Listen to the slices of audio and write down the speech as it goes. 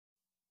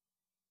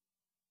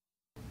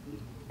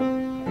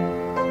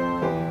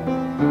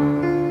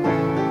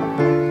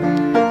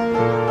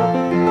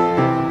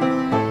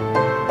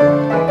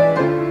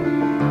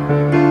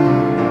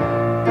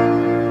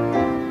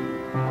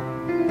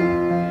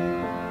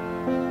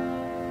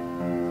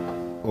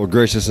O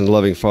gracious and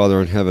loving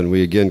Father in heaven,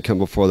 we again come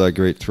before thy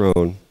great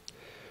throne.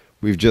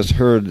 We've just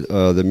heard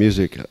the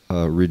music,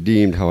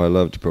 Redeemed, how I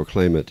love to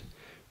proclaim it,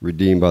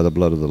 redeemed by the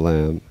blood of the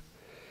Lamb.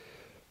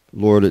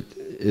 Lord, it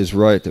is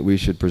right that we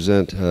should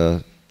present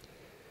not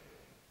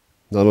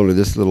only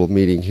this little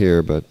meeting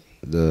here, but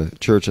the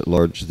church at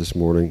large this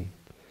morning.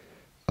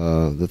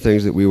 The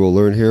things that we will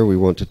learn here, we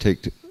want to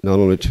take not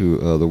only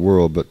to the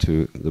world, but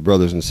to the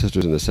brothers and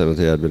sisters in the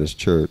Seventh-day Adventist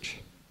Church.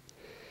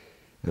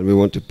 And we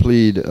want to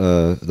plead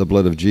the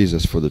blood of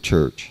Jesus for the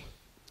church,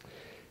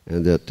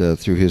 and that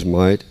through his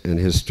might and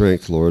his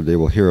strength, Lord, they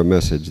will hear a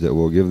message that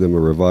will give them a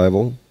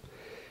revival,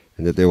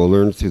 and that they will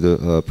learn through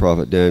the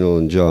prophet Daniel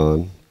and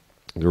John,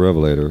 the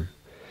Revelator,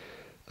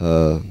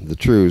 the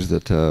truths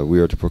that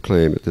we are to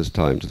proclaim at this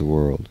time to the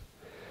world.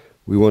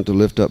 We want to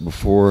lift up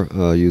before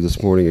you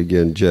this morning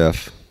again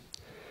Jeff,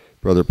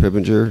 Brother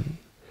Pippenger.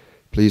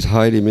 Please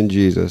hide him in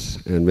Jesus,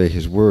 and may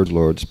his word,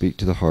 Lord, speak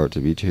to the hearts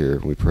of each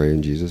here. We pray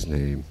in Jesus'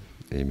 name.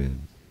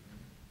 Amen.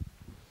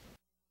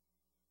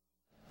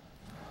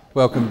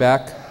 Welcome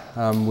back.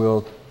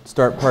 We'll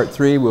start part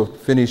 3. We'll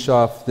finish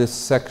off this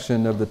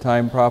section of the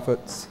time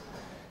prophets.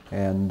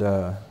 And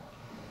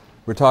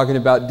we're talking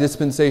about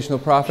dispensational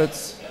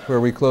prophets, where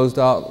we closed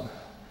out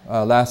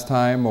last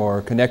time,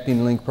 or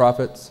connecting link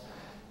prophets.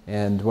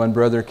 And one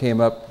brother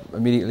came up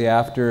immediately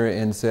after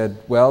and said,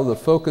 well, the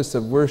focus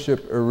of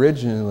worship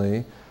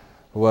originally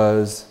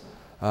was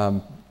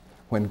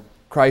when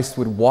Christ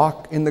would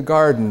walk in the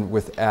garden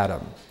with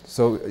Adam.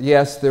 So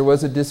yes, there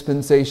was a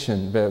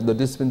dispensation. But the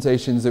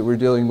dispensations that we're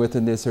dealing with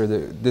in this are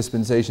the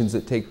dispensations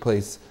that take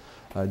place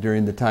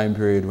during the time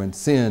period when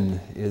sin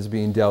is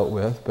being dealt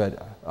with.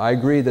 But I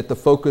agree that the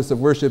focus of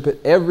worship at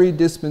every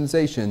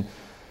dispensation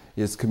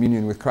is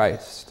communion with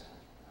Christ.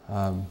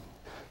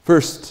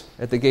 First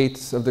at the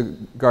gates of the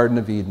Garden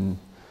of Eden,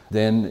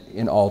 then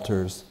in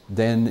altars,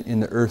 then in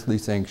the earthly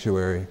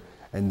sanctuary,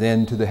 and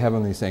then to the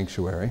heavenly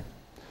sanctuary.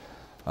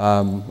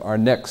 Our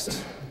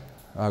next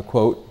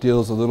quote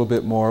deals a little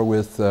bit more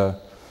with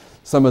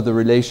some of the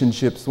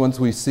relationships. Once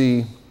we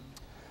see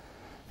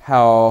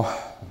how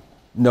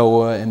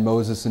Noah and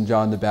Moses and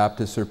John the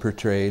Baptist are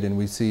portrayed, and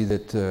we see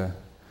that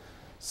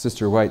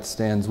Sister White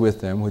stands with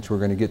them, which we're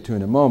going to get to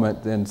in a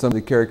moment, then some of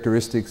the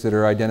characteristics that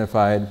are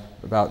identified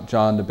about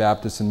John the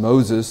Baptist and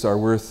Moses are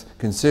worth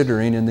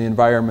considering in the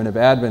environment of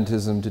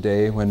Adventism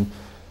today, when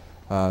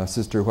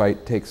Sister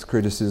White takes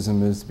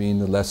criticism as being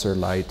the lesser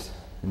light,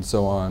 and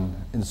so on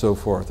and so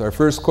forth. Our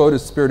first quote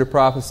is Spirit of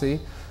Prophecy,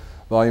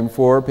 Volume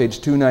 4,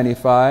 page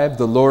 295.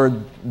 The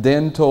Lord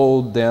then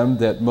told them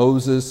that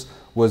Moses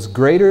was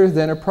greater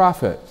than a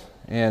prophet.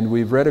 And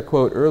we've read a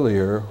quote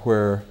earlier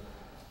where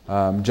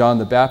John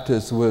the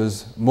Baptist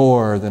was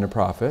more than a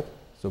prophet.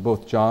 So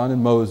both John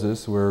and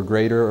Moses were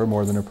greater or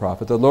more than a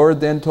prophet. The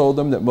Lord then told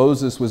them that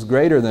Moses was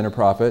greater than a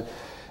prophet,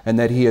 and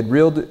that he had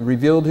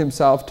revealed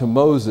himself to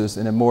Moses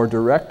in a more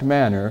direct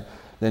manner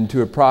than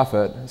to a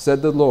prophet.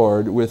 Said the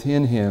Lord,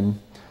 within him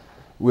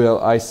will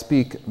I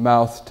speak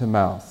mouth to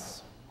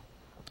mouth.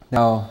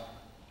 Now,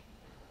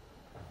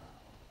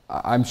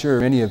 I'm sure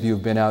many of you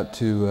have been out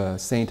to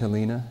St.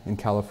 Helena in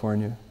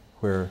California,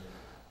 where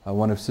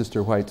one of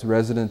Sister White's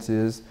residents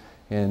is.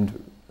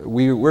 And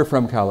we're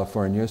from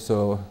California,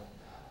 so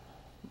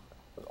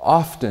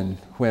often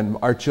when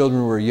our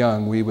children were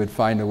young, we would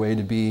find a way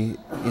to be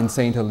in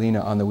St. Helena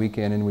on the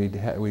weekend, and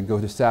we'd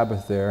go to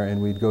Sabbath there, and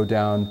we'd go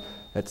down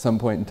at some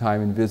point in time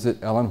and visit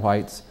Ellen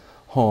White's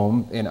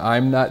home. And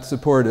I'm not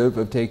supportive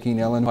of taking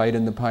Ellen White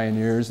and the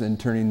pioneers and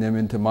turning them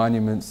into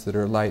monuments that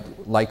are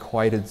like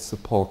whited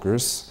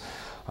sepulchres.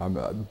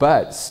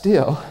 But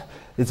still,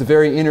 it's a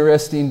very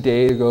interesting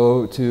day to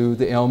go to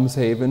the Elms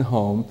Haven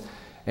home.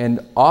 And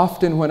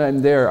often when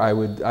I'm there, I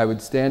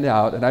would stand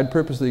out, and I'd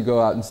purposely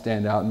go out and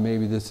stand out, and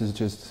maybe this is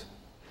just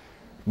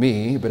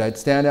me, but I'd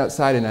stand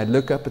outside and I'd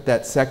look up at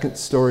that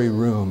second-story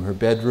room, her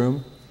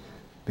bedroom,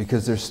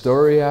 because there's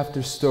story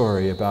after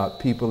story about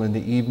people in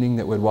the evening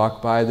that would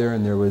walk by there,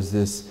 and there was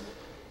this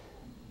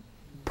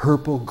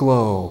purple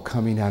glow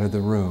coming out of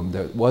the room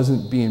that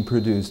wasn't being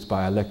produced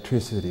by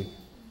electricity.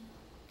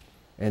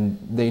 And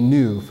they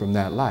knew from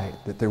that light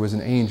that there was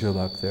an angel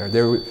up there.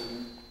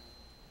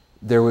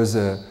 There was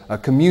a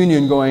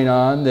communion going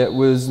on that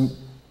was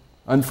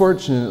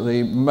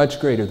unfortunately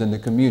much greater than the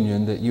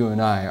communion that you and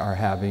I are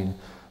having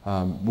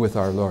with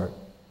our Lord.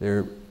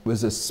 There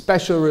was a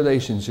special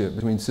relationship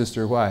between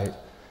Sister White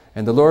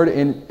and the Lord,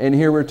 and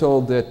here we're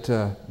told that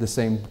the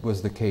same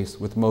was the case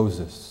with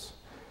Moses.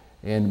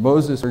 And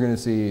Moses, we're going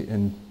to see,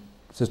 and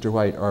Sister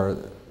White are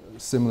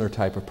similar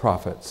type of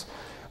prophets.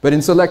 But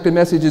in Selected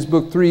Messages,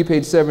 Book 3,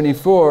 page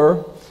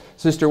 74,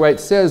 Sister White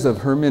says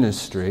of her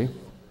ministry,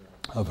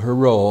 of her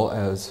role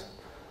as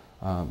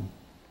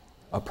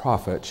a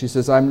prophet, she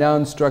says, I'm now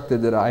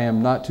instructed that I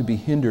am not to be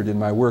hindered in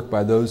my work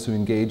by those who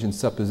engage in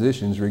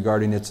suppositions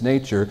regarding its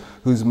nature,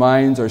 whose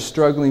minds are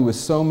struggling with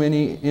so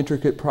many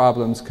intricate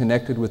problems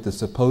connected with the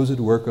supposed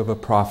work of a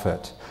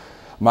prophet.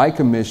 My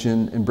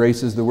commission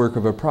embraces the work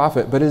of a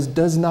prophet, but it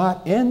does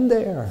not end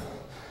there.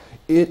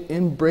 it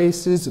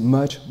embraces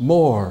much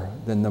more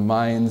than the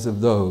minds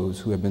of those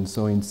who have been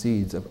sowing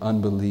seeds of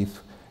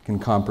unbelief can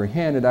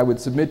comprehend. And I would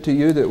submit to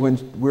you that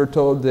when we're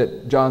told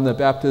that John the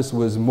Baptist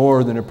was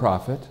more than a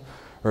prophet,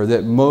 or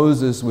that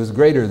Moses was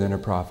greater than a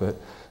prophet,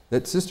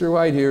 that Sister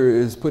White here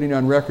is putting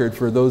on record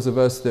for those of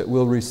us that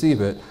will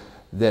receive it,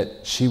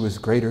 that she was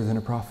greater than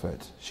a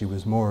prophet. She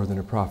was more than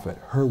a prophet.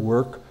 Her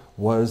work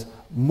was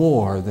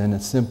more than a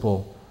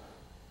simple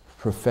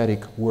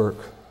prophetic work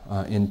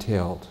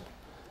entailed.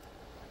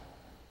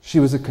 She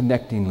was a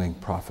connecting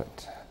link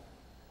prophet.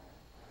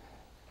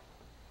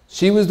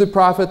 She was the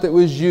prophet that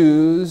was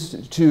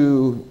used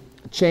to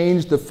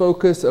change the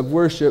focus of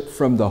worship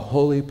from the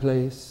holy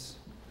place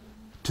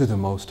to the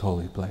most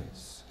holy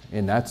place.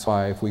 And that's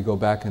why if we go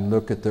back and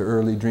look at the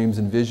early dreams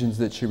and visions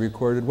that she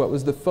recorded, what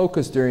was the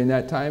focus during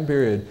that time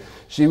period?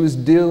 She was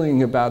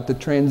dealing about the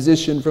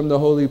transition from the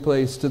holy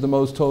place to the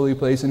most holy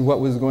place and what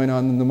was going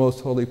on in the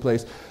most holy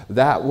place.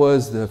 That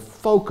was the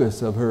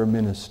focus of her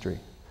ministry.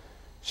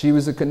 She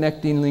was a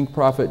connecting link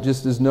prophet,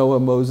 just as Noah,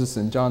 Moses,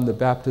 and John the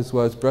Baptist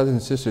was. Brothers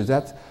and sisters,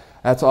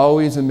 that's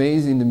always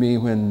amazing to me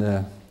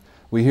when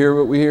we hear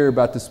what we hear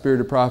about the spirit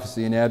of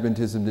prophecy in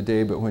Adventism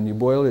today, but when you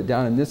boil it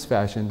down in this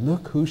fashion,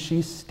 look who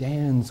she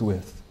stands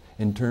with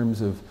in terms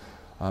of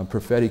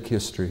prophetic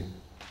history.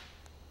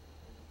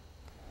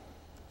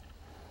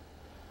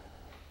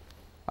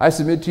 I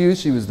submit to you,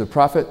 she was the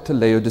prophet to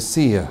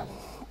Laodicea.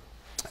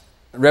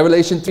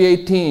 Revelation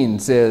 3:18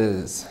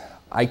 says,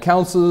 I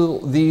counsel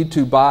thee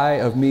to buy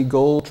of me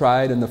gold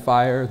tried in the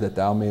fire, that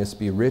thou mayest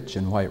be rich,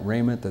 and white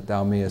raiment, that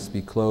thou mayest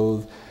be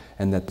clothed,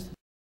 and that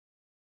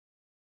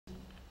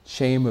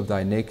shame of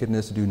thy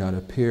nakedness do not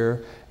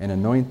appear, and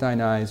anoint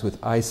thine eyes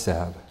with eye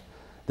salve,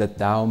 that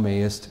thou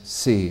mayest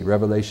see.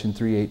 Revelation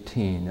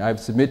 3:18. I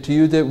submit to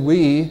you that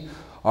we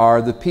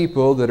are the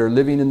people that are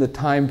living in the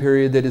time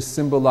period that is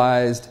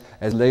symbolized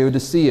as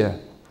Laodicea,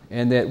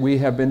 and that we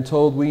have been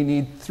told we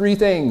need three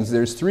things.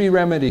 There's three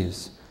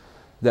remedies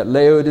that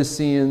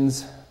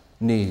Laodiceans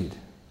need.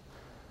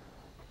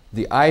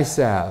 The eye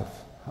salve,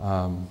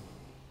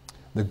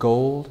 the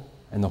gold,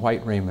 and the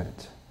white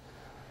raiment.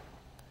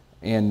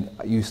 And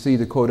you see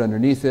the quote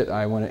underneath it.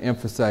 I want to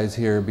emphasize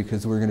here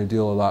because we're going to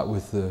deal a lot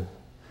with the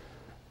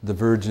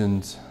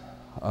virgins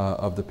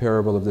of the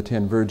parable of the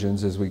 10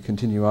 virgins as we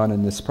continue on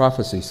in this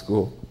prophecy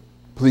school.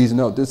 Please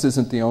note, this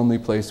isn't the only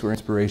place where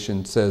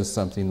inspiration says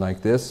something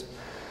like this.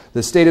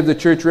 The state of the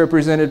church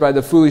represented by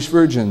the foolish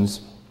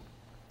virgins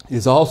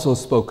is also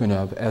spoken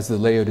of as the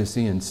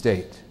Laodicean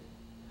state.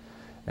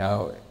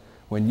 Now,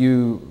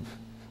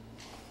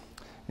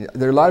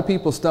 there are a lot of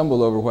people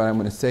stumble over what I'm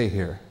going to say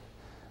here.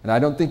 And I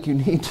don't think you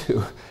need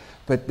to,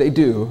 but they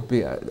do.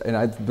 And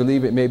I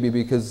believe it may be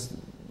because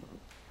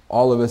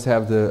all of us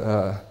have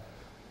the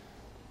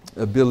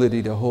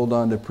ability to hold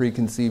on to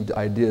preconceived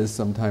ideas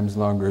sometimes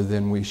longer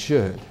than we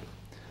should.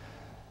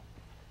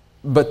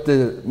 But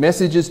the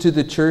messages to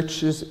the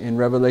churches in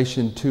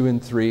Revelation 2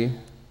 and 3,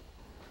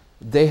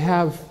 they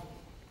have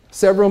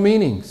several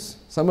meanings.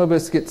 Some of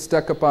us get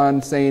stuck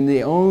upon saying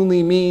they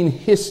only mean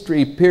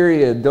history,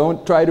 period.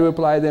 Don't try to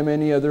apply them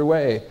any other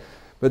way.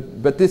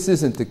 But this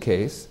isn't the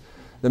case.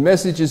 The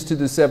messages to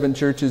the 7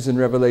 churches in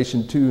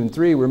Revelation 2 and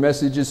 3 were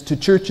messages to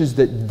churches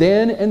that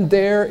then and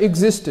there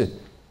existed.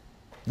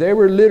 They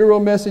were literal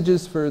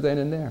messages for then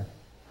and there.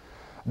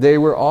 They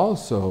were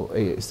also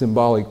a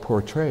symbolic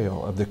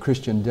portrayal of the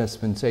Christian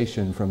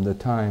dispensation from the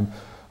time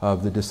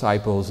of the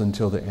disciples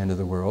until the end of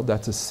the world.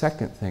 That's a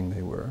second thing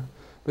they were.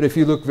 But if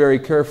you look very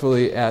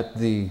carefully at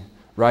the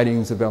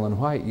writings of Ellen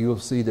White, you'll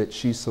see that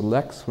she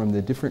selects from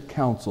the different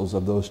councils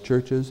of those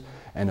churches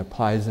and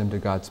applies them to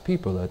God's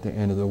people at the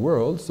end of the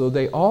world. So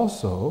they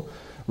also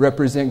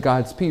represent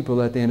God's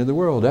people at the end of the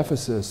world.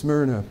 Ephesus,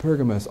 Smyrna,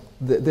 Pergamos.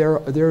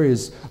 There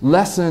is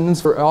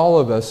lessons for all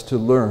of us to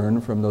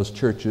learn from those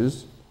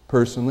churches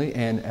personally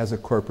and as a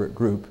corporate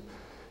group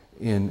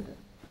in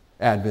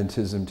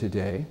Adventism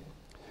today.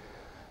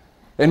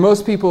 And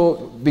most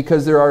people,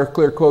 because there are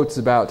clear quotes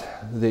about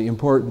the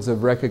importance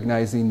of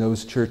recognizing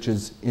those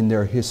churches in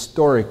their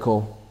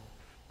historical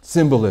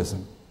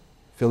symbolism.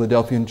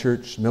 Philadelphian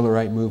Church,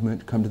 Millerite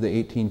movement, come to the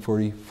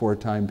 1844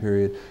 time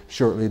period.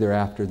 Shortly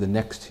thereafter, the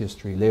next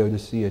history,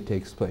 Laodicea,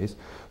 takes place.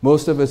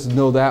 Most of us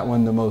know that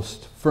one the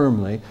most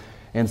firmly,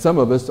 and some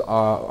of us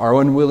are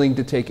unwilling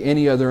to take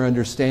any other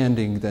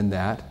understanding than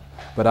that.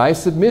 But I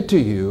submit to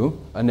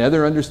you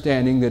another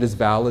understanding that is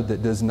valid,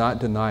 that does not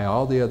deny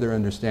all the other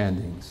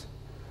understandings,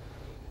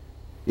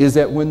 is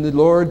that when the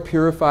Lord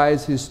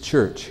purifies His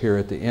church here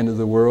at the end of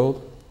the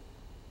world,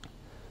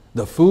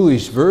 the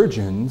foolish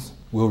virgins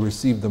will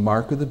receive the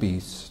mark of the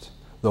beast,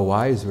 the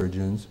wise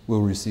virgins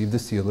will receive the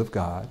seal of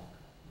God,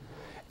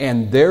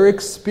 and their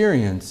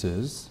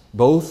experiences,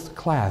 both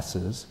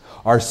classes,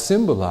 are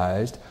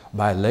symbolized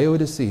by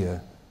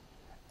Laodicea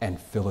and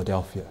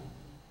Philadelphia.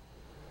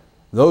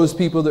 Those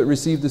people that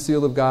receive the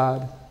seal of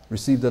God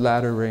receive the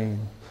latter rain.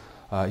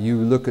 You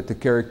look at the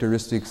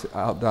characteristics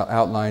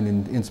outlined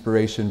in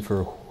inspiration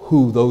for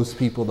who those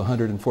people, the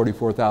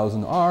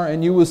 144,000, are,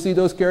 and you will see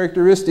those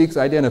characteristics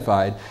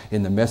identified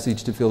in the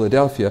message to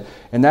Philadelphia.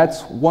 And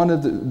that's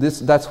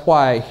that's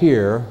why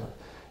here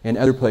and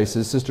other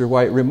places, Sister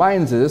White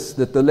reminds us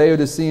that the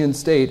Laodicean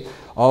state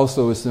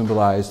also is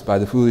symbolized by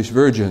the foolish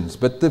virgins.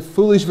 But the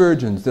foolish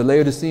virgins, the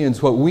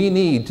Laodiceans, what we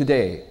need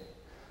today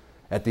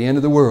at the end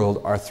of the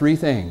world are three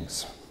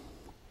things.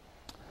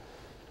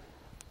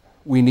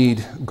 We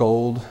need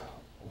gold,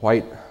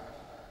 white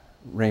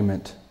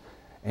raiment,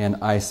 and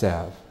eye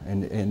salve.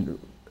 And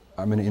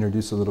I'm going to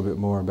introduce a little bit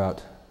more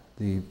about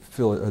the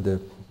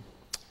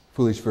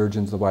foolish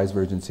virgins, the wise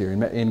virgins here.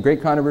 In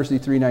Great Controversy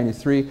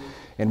 393,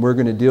 and we're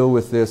going to deal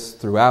with this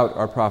throughout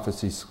our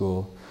prophecy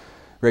school.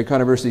 Great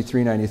Controversy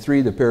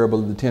 393, the parable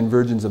of the 10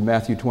 virgins of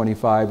Matthew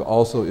 25,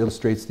 also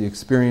illustrates the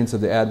experience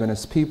of the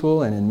Adventist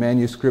people. And in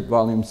manuscript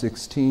volume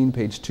 16,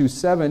 page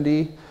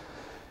 270,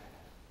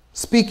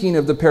 speaking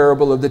of the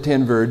parable of the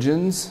 10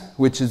 virgins,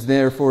 which is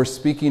therefore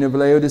speaking of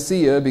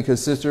Laodicea,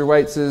 because Sister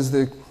White says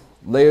the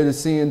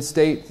Laodicean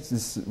state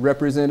is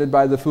represented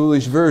by the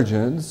foolish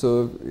virgins.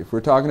 So if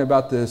we're talking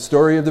about the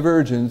story of the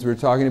virgins, we're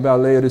talking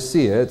about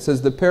Laodicea. It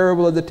says the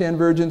parable of the 10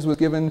 virgins was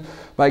given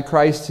by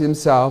Christ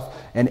himself,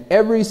 and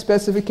every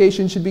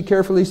specification should be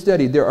carefully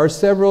studied. There are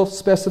several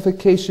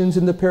specifications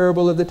in the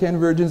parable of the 10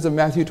 virgins of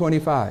Matthew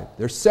 25.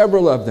 There's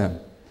several of them.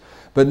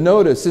 But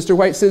notice, Sister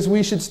White says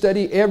we should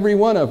study every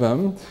one of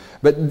them,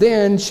 but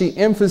then she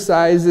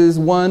emphasizes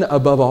one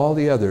above all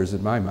the others.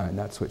 In my mind,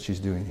 that's what she's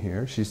doing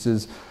here. She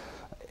says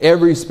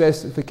every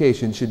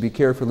specification should be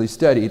carefully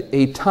studied.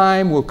 A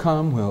time will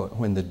come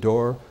when the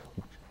door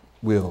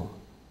will.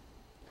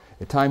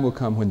 A time will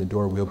come when the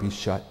door will be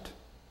shut.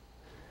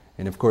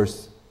 And of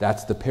course,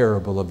 that's the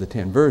parable of the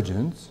 10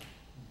 virgins.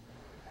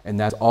 And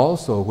that's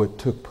also what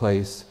took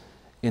place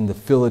in the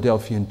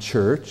Philadelphian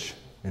church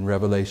in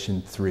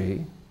Revelation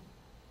 3.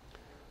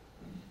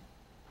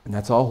 And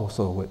that's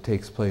also what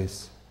takes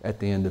place at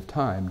the end of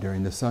time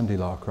during the Sunday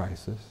law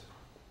crisis.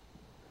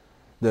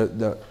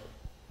 The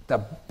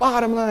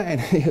bottom line,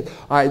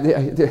 I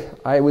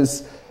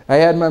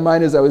had in my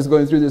mind as I was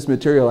going through this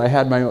material, I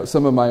had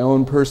some of my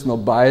own personal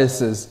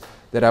biases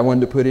that I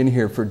wanted to put in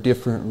here for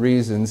different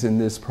reasons in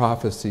this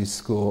prophecy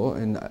school,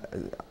 and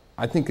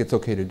I think it's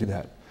okay to do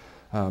that,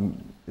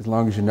 as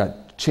long as you're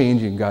not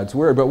changing God's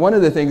Word. But one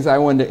of the things I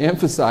wanted to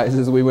emphasize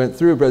as we went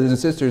through, brothers and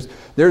sisters,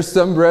 there's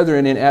some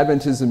brethren in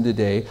Adventism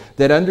today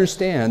that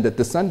understand that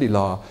the Sunday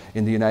law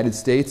in the United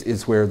States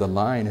is where the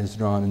line is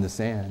drawn in the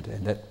sand,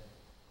 and that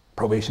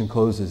probation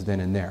closes then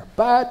and there.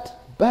 But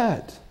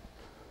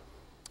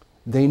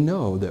they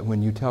know that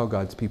when you tell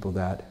God's people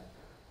that,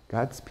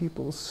 God's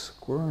people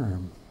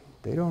squirm.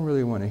 They don't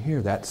really want to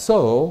hear that.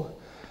 So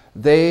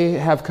they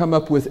have come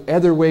up with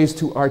other ways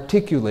to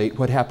articulate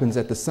what happens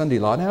at the Sunday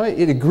law. Now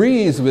it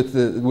agrees with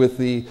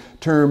the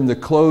term the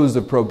close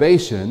of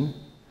probation,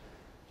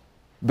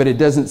 but it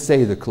doesn't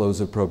say the close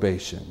of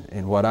probation.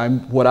 And what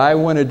I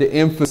wanted to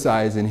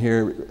emphasize in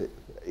here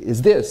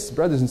is this,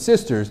 brothers and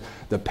sisters,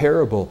 the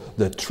parable,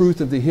 the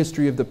truth of the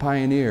history of the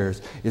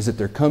pioneers is that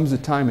there comes a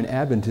time in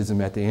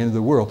Adventism at the end of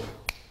the world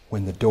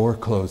when the door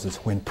closes,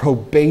 when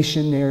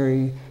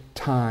probationary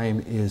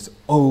time is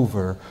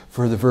over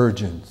for the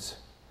virgins.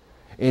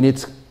 And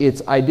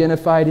it's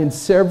identified in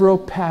several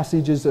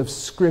passages of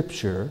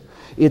Scripture.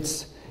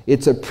 It's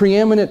a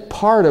preeminent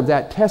part of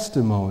that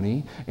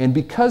testimony, and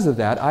because of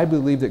that, I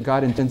believe that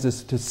God intends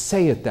us to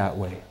say it that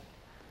way.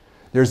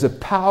 There's a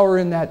power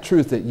in that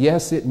truth that,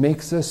 yes, it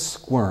makes us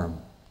squirm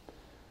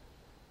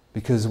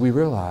because we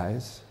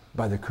realize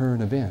by the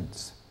current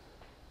events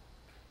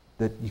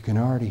that you can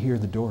already hear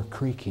the door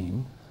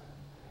creaking.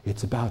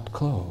 It's about to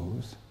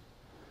close.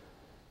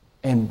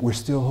 And we're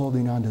still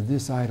holding on to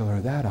this idol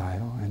or that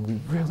idol, and we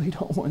really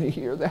don't want to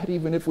hear that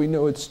even if we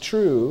know it's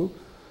true.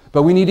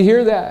 But we need to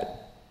hear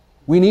that.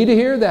 We need to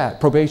hear that.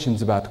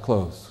 Probation's about to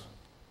close.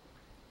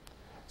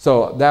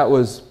 So that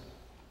was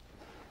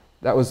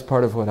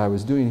part of what I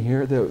was doing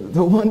here. The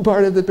one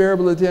part of the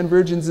parable of the 10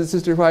 virgins that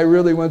Sister White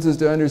really wants us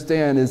to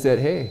understand is that,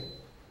 hey,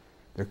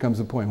 there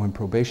comes a point when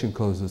probation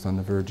closes on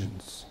the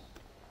virgins.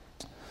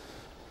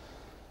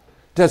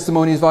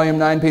 Testimonies, volume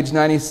 9, page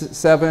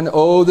 97.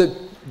 Oh, that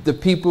the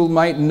people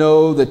might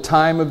know the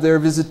time of their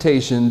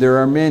visitation. There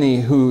are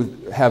many who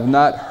have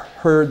not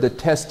heard the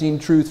testing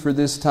truth for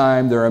this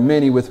time. There are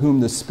many with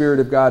whom the Spirit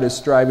of God is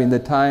striving. The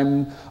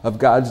time of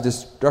God's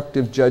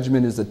destructive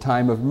judgment is a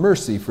time of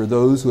mercy for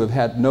those who have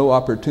had no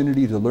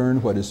opportunity to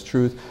learn what is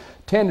truth.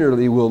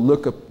 Tenderly will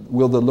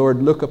the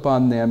Lord look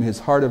upon them. His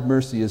heart of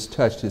mercy is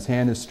touched. His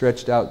hand is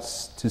stretched out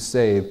to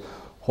save,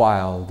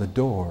 while the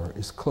door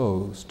is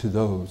closed to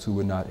those who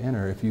would not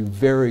enter. If you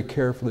very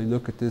carefully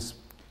look at this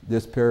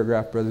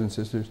paragraph, brothers and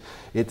sisters,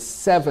 it's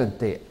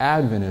Seventh-day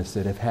Adventists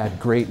that have had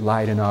great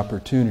light and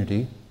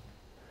opportunity.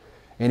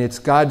 And it's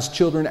God's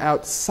children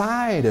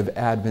outside of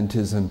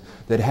Adventism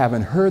that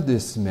haven't heard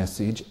this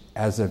message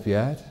as of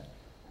yet.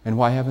 And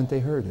why haven't they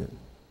heard it?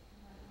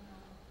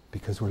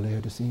 Because we're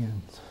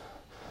Laodiceans.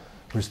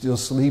 We're still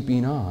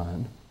sleeping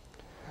on.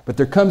 But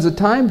there comes a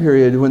time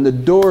period when the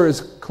door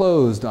is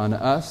closed on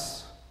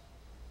us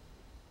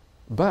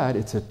but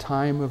it's a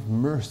time of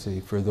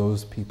mercy for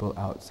those people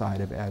outside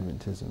of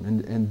Adventism.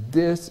 And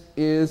this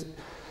is,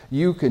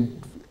 you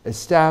can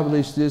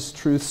establish this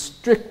truth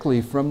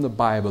strictly from the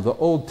Bible. The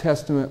Old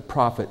Testament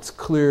prophets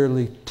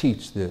clearly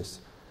teach this.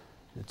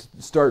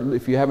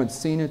 If you haven't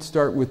seen it,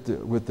 start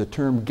with the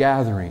term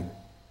gathering.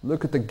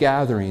 Look at the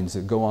gatherings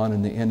that go on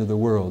in the end of the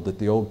world that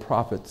the Old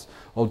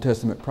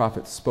Testament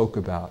prophets spoke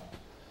about.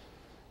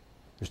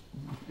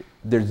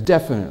 There's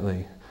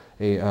definitely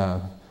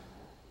a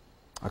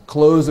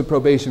close of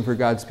probation for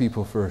God's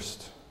people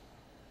first,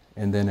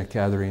 and then a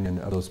gathering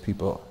of those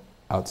people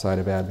outside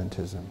of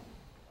Adventism.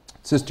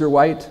 Sister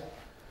White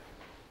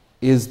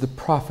is the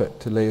prophet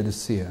to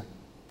Laodicea.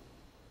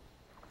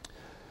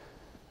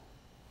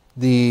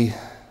 The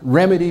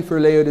remedy for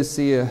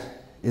Laodicea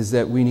is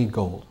that we need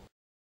gold,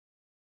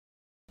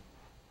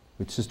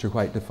 which Sister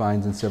White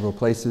defines in several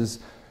places.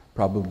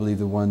 Probably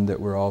the one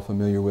that we're all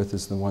familiar with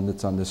is the one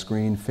that's on the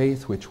screen.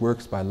 Faith which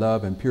works by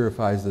love and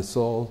purifies the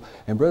soul.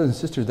 And brothers and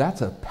sisters,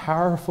 that's a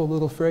powerful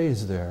little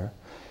phrase there.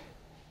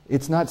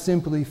 It's not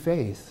simply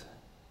faith.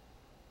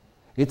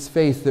 It's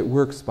faith that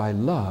works by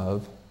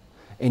love,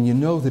 and you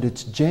know that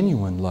it's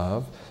genuine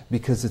love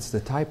because it's the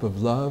type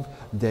of love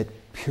that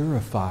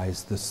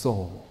purifies the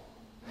soul.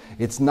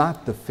 It's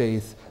not the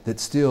faith that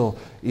still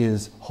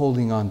is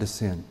holding on to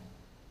sin,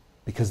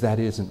 because that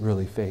isn't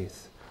really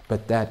faith.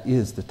 But that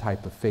is the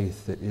type of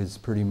faith that is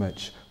pretty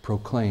much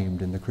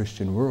proclaimed in the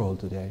Christian world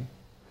today.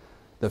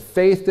 The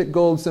faith that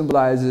gold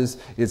symbolizes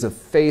is a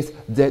faith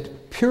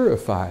that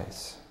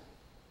purifies.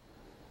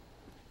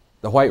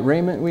 The white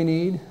raiment we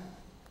need,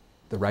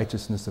 the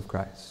righteousness of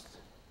Christ.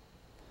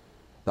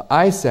 The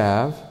eye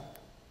salve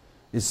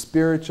is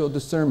spiritual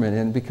discernment.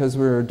 And because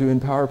we're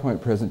doing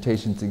PowerPoint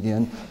presentations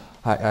again,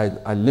 I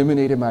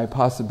eliminated my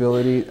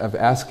possibility of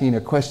asking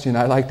a question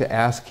I like to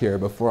ask here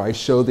before I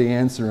show the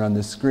answer on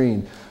the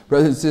screen.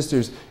 Brothers and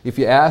sisters, if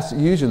you ask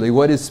usually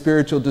what is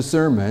spiritual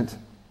discernment,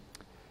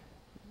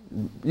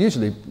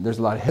 usually there's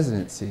a lot of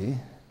hesitancy.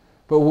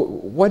 But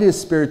what is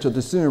spiritual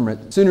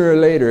discernment? Sooner or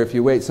later, if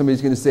you wait,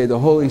 somebody's going to say the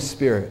Holy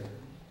Spirit.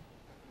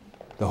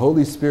 The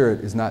Holy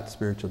Spirit is not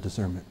spiritual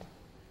discernment.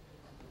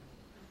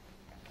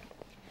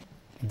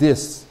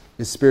 This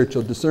is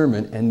spiritual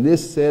discernment, and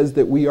this says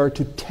that we are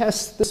to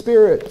test the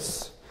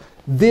spirits.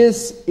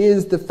 This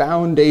is the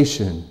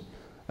foundation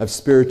of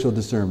spiritual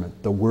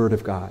discernment, the Word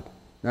of God.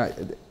 Now,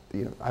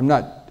 I'm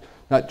not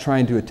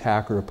trying to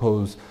attack or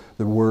oppose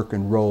the work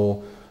and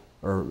role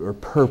or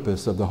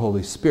purpose of the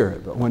Holy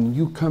Spirit, but when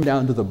you come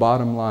down to the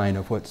bottom line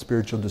of what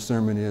spiritual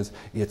discernment is,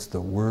 it's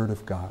the Word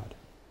of God.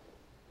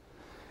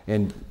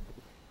 And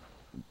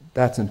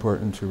that's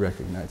important to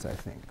recognize, I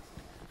think.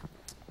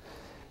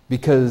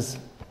 Because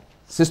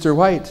Sister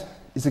White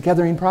is a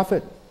gathering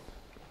prophet.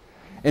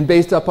 And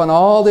based upon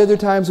all the other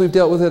times we've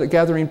dealt with a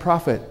gathering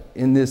prophet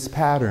in this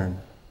pattern,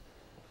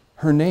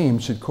 her name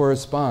should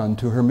correspond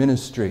to her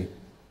ministry.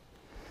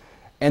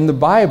 And the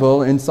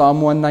Bible in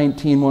Psalm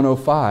 119,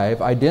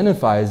 105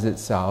 identifies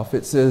itself.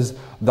 It says,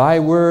 "Thy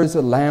word is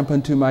a lamp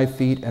unto my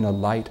feet and a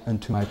light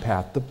unto my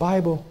path." The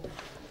Bible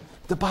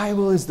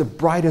is the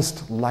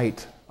brightest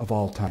light of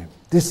all time.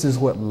 This is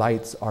what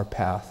lights our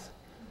path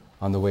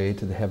on the way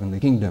to the heavenly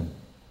kingdom.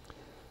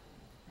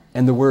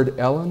 And the word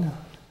Ellen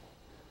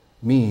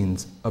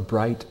means a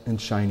bright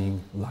and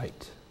shining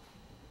light.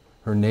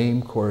 Her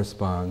name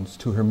corresponds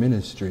to her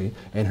ministry,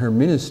 and her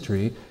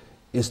ministry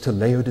is to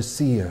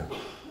Laodicea.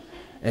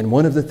 And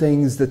one of the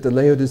things that the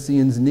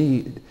Laodiceans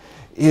need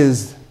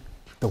is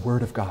the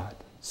Word of God,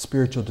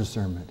 spiritual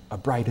discernment, a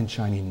bright and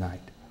shining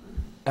light.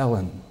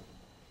 Ellen.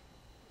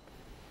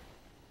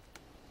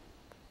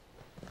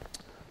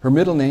 Her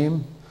middle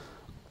name,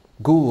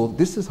 Gould.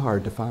 This is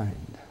hard to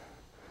find.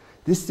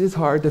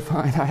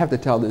 I have to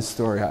tell this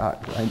story. I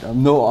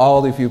know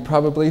all of you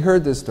probably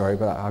heard this story,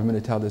 but I'm going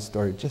to tell this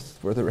story just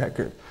for the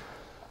record.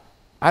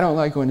 I don't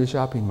like going to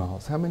shopping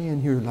malls. How many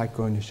in here like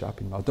going to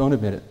shopping malls? Don't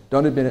admit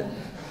it.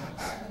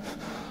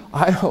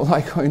 I don't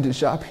like going to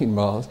shopping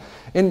malls.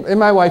 And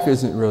my wife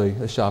isn't really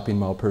a shopping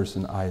mall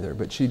person either,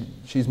 but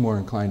she's more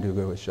inclined to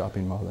go to a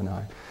shopping mall than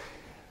I.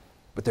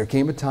 But there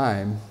came a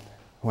time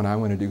when I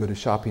wanted to go to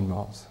shopping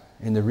malls.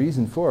 And the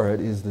reason for it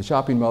is the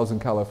shopping malls in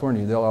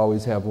California, they'll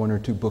always have one or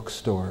two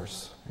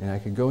bookstores. And I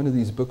could go into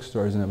these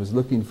bookstores, and I was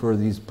looking for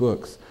these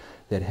books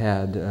that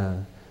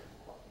had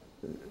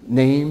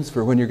names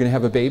for when you're going to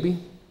have a baby.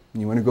 And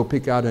you want to go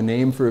pick out a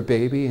name for a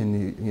baby,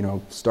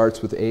 and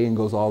starts with A and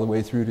goes all the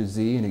way through to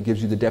Z, and it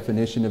gives you the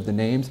definition of the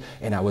names.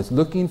 And I was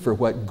looking for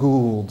what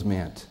Gould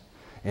meant.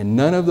 And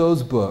none of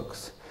those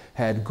books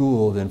had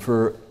Gould. And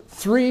for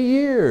 3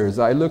 years,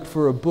 I looked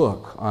for a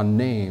book on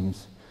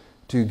names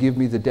to give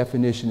me the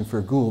definition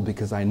for Gould,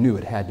 because I knew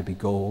it had to be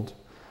gold.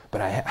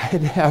 But I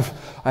had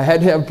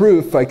to have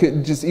proof. I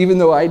couldn't just, even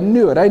though I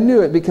knew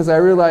it because I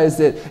realized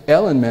that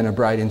Ellen meant a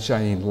bright and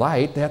shining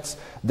light. That's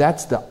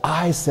the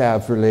eye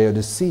salve for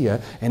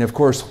Laodicea. And of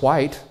course,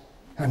 white.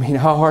 I mean,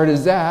 how hard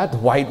is that?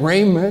 White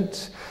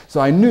raiment. So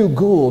I knew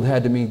Gould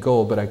had to mean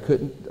gold, but I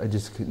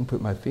just couldn't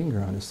put my finger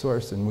on the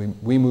source. And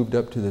we moved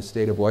up to the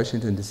state of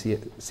Washington to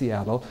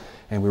Seattle,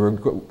 and we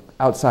were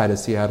outside of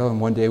Seattle,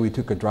 and one day we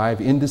took a drive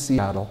into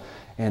Seattle,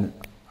 and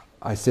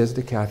I says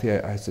to Kathy,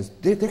 I says,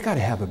 they got to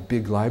have a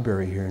big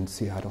library here in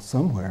Seattle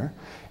somewhere.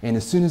 And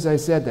as soon as I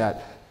said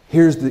that,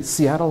 here's the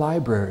Seattle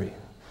Library.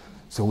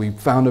 So we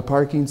found a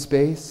parking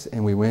space,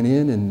 and we went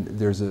in, and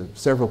there's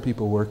several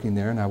people working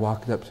there, and I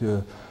walked up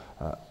to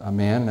a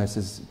man, and I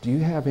says, do you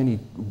have any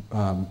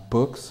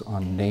books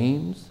on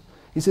names?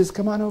 He says,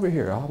 come on over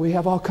here. We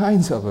have all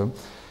kinds of them.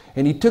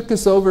 And he took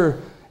this over,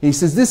 and he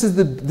says, this is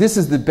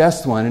the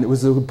best one, and it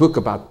was a book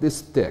about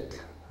this thick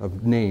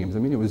of names. I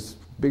mean, it was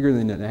bigger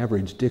than an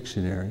average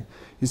dictionary.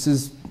 He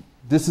says,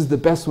 this is the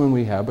best one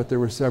we have, but there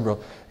were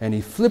several. And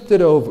he flipped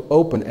it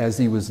open as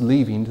he was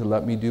leaving to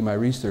let me do my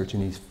research,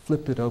 and he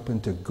flipped it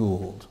open to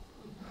Gould.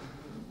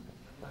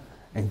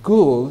 And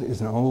Gould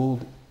is an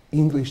old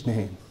English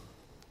name.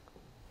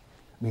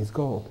 It means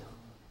gold.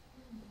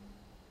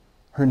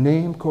 Her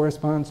name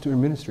corresponds to her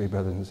ministry,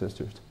 brothers and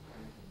sisters.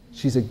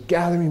 She's a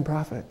gathering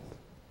prophet.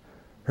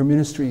 Her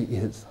ministry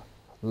is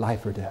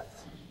life or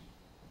death.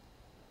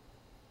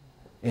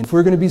 And if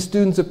we're going to be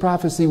students of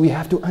prophecy, we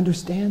have to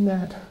understand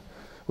that.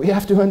 We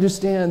have to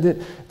understand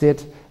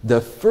that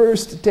the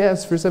first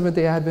test for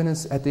Seventh-day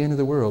Adventists at the end of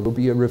the world will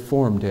be a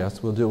reform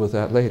test. We'll deal with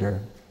that later.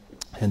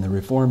 And the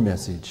reform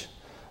message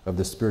of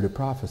the spirit of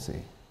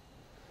prophecy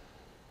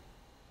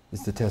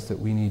is the test that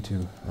we need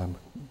to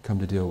come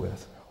to deal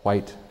with.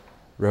 White,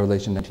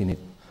 Revelation 19:8.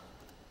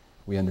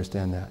 We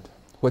understand that.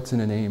 What's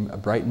in a name? A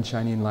bright and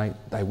shining light.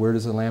 Thy word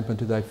is a lamp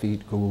unto thy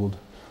feet, Gould.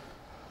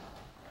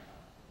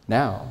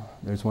 Now,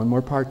 there's one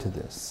more part to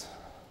this.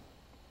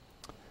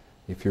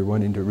 If you're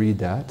wanting to read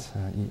that,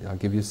 I'll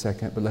give you a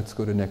second, but let's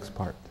go to the next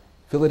part.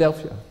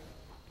 Philadelphia.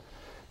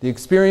 The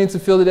experience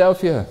of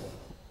Philadelphia.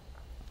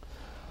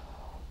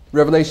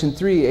 Revelation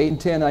 3:8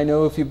 and 10. I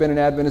know if you've been an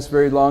Adventist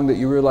very long that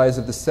you realize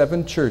that the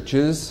 7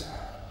 churches,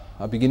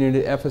 beginning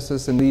at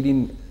Ephesus and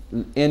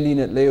ending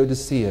at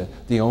Laodicea,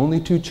 the only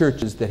 2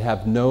 churches that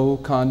have no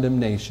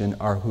condemnation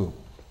are who?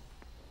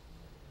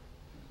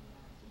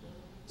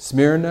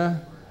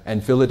 Smyrna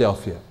and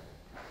Philadelphia.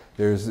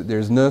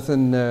 There's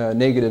nothing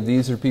negative.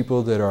 These are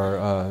people that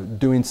are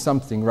doing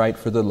something right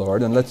for the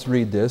Lord. And let's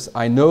read this.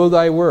 I know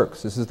thy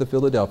works. This is the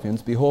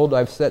Philadelphians. Behold,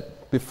 I've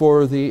set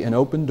before thee an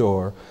open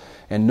door,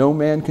 and no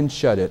man can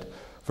shut it.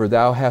 For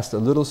thou hast a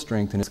little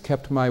strength, and hast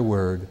kept my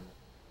word,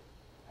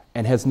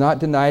 and hast not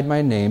denied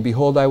my name.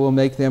 Behold, I will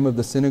make them of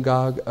the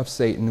synagogue of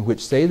Satan,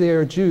 which say they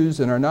are Jews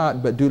and are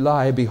not, but do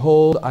lie.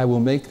 Behold, I will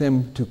make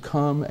them to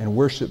come and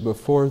worship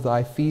before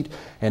thy feet,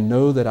 and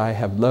know that I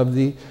have loved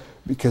thee,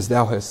 because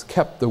thou hast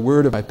kept the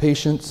word of my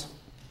patience.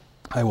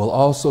 I will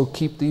also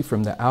keep thee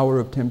from the hour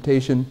of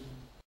temptation,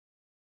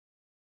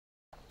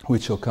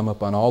 which shall come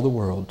upon all the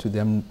world, to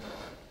them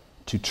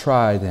to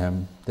try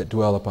them that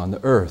dwell upon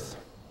the earth.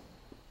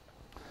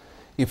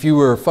 If you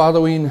were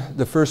following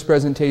the first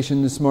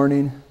presentation this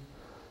morning,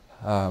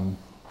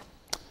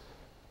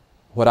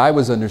 what I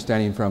was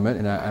understanding from it,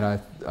 and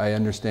I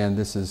understand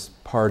this is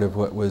part of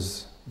what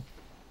was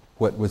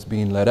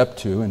being led up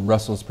to in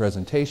Russell's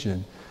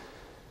presentation,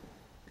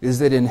 is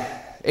that in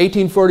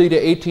 1840 to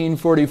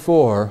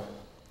 1844,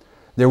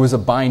 there was a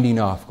binding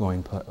off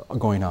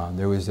going on.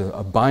 There was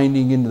a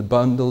binding into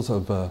bundles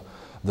of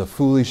the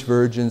foolish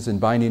virgins and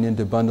binding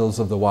into bundles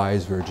of the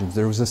wise virgins.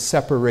 There was a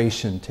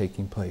separation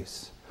taking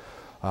place.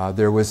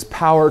 There was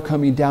power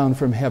coming down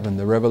from heaven.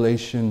 The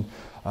Revelation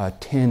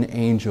 10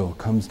 angel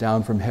comes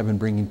down from heaven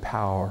bringing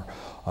power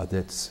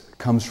that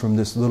comes from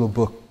this little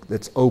book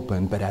that's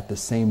open, but at the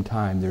same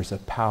time there's a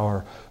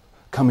power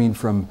coming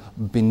from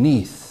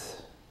beneath.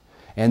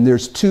 And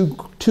there's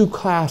two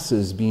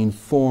classes being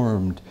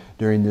formed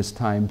during this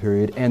time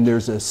period, and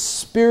there's a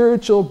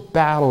spiritual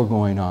battle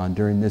going on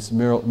during this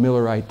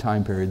Millerite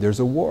time period. There's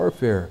a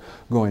warfare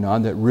going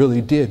on that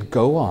really did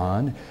go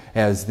on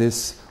as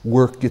this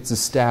work gets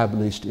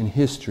established in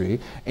history.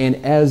 And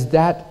as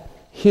that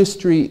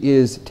history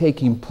is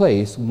taking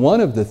place, one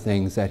of the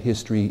things that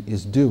history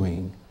is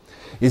doing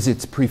is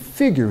it's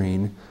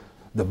prefiguring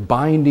the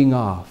binding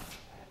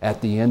off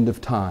at the end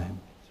of time.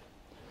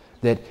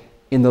 That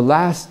in the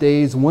last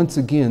days, once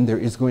again, there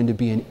is going to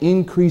be an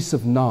increase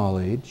of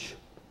knowledge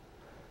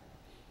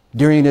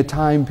during a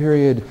time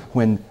period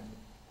when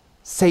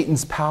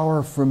Satan's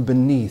power from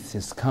beneath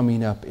is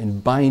coming up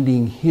and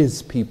binding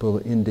his people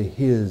into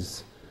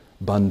his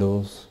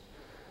bundles.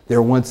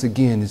 There once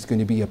again is going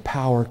to be a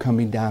power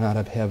coming down out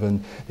of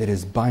heaven that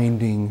is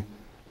binding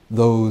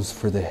those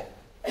that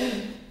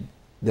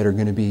are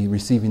going to be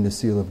receiving the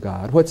seal of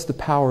God. What's the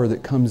power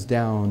that comes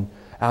down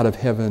out of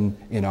heaven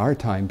in our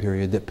time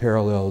period that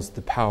parallels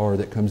the power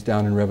that comes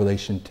down in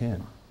Revelation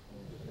 10?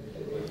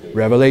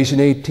 Revelation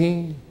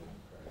 18.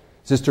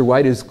 Sister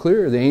White is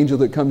clear. The angel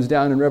that comes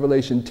down in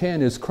Revelation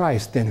 10 is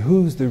Christ. Then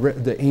who's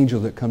the angel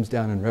that comes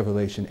down in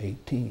Revelation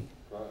 18?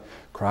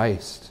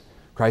 Christ.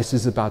 Christ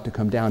is about to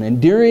come down.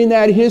 And during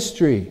that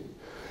history,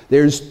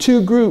 there's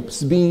 2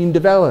 groups being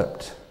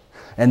developed.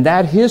 And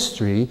that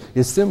history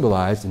is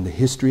symbolized in the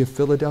history of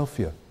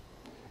Philadelphia.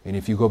 And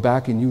if you go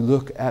back and you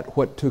look at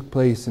what took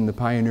place in the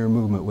pioneer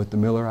movement with the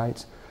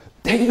Millerites,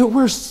 they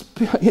were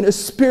in a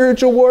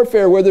spiritual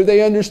warfare, whether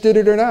they understood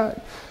it or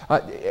not.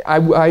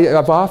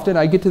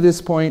 I get to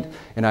this point,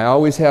 and I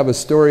always have a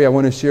story I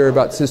want to share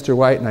about Sister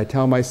White, and I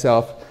tell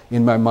myself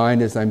in my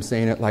mind as I'm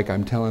saying it, like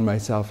I'm telling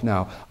myself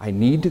now, I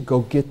need to go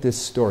get this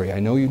story.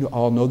 I know you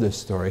all know this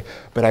story,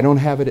 but I don't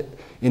have it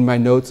in my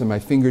notes and my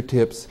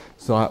fingertips,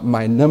 so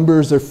my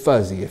numbers are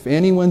fuzzy. If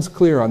anyone's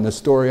clear on the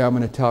story I'm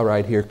going to tell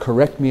right here,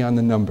 correct me on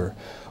the number.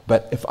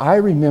 But if I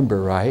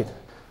remember right,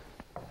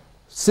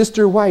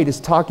 Sister White is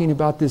talking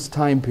about this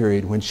time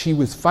period when she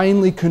was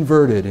finally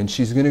converted and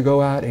she's going to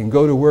go out and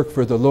go to work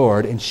for the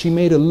Lord, and she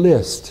made a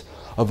list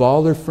of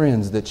all her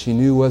friends that she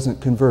knew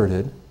wasn't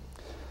converted.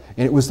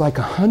 And it was like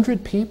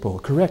 100 people.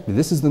 Correct me.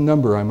 This is the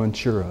number I'm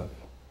unsure of.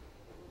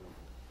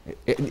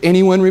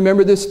 Anyone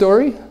remember this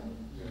story?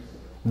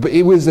 But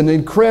it was an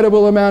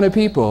incredible amount of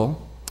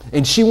people.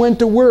 And she went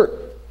to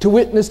work to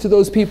witness to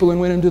those people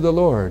and went into the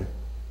Lord.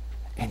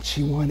 And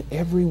she won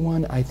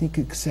everyone, I think,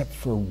 except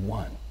for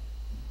one.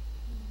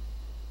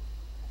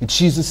 And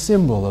she's a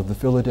symbol of the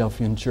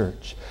Philadelphian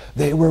church.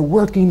 They were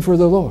working for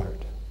the Lord.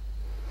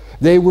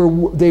 They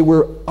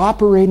were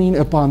operating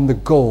upon the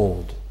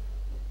gold.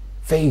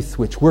 Faith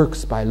which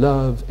works by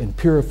love and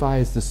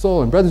purifies the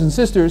soul. And brothers and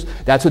sisters,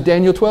 that's what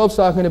Daniel 12 is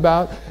talking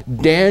about.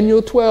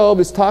 Daniel 12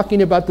 is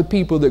talking about the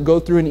people that go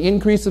through an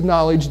increase of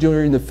knowledge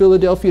during the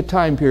Philadelphia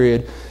time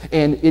period.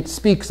 And it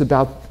speaks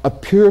about a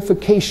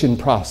purification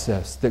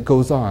process that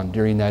goes on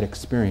during that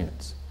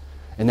experience.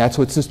 And that's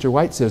what Sister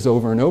White says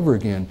over and over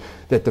again,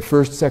 that the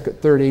first, second,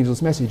 third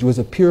angel's message was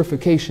a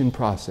purification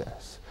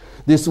process.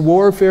 This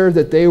warfare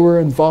that they were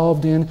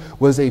involved in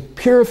was a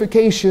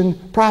purification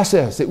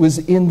process. It was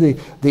in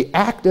the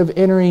act of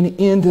entering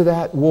into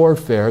that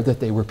warfare that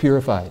they were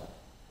purified.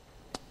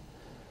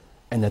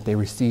 And that they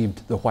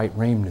received the white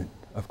raiment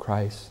of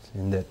Christ,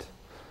 and that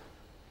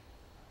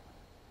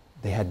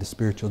they had the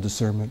spiritual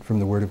discernment from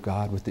the Word of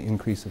God with the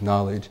increase of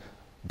knowledge.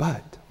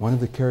 But one of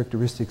the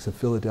characteristics of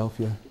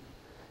Philadelphia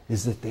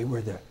is that they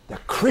were the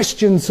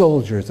Christian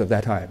soldiers of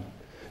that time.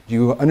 Do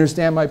you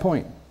understand my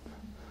point?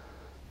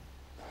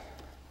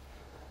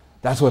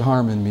 That's what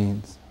Harmon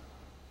means.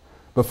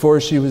 Before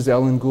she was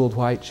Ellen Gould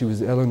White, she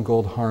was Ellen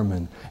Gould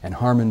Harmon. And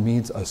Harmon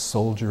means a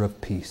soldier of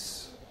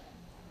peace.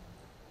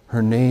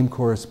 Her name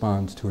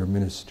corresponds to her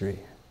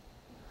ministry.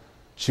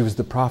 She was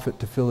the prophet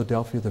to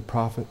Philadelphia, the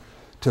prophet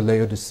to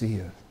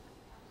Laodicea.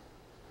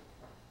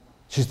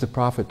 She's the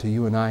prophet to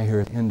you and I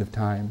here at the end of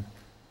time.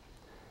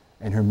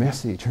 And her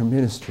message, her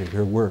ministry,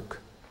 her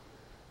work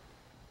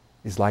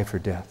is life or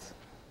death.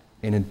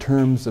 And in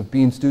terms of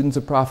being students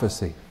of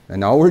prophecy,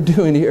 and all we're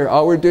doing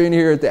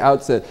here at the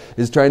outset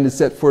is trying to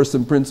set forth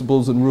some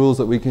principles and rules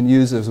that we can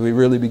use as we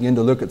really begin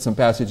to look at some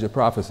passage of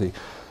prophecy.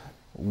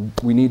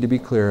 We need to be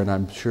clear, and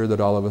I'm sure that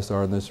all of us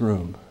are in this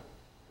room,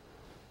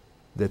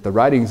 that the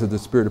writings of the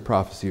Spirit of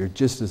prophecy are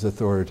just as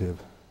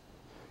authoritative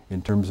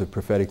in terms of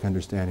prophetic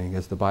understanding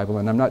as the Bible.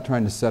 And I'm not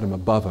trying to set them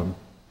above them.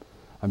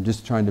 I'm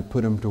just trying to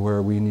put them to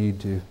where we need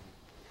to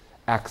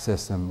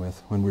access them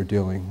with when we're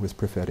dealing with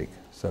prophetic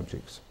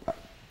subjects. I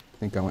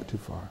think I went too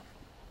far.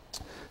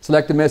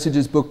 Selected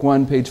Messages, Book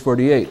 1, page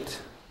 48.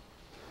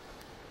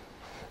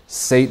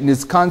 Satan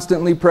is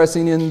constantly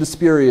pressing in the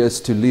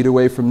spurious to lead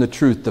away from the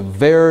truth. The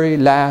very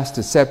last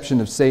deception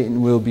of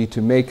Satan will be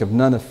to make of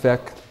none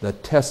effect the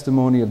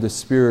testimony of the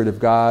Spirit of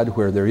God.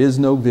 Where there is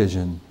no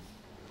vision,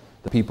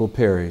 the people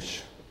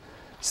perish.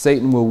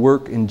 Satan will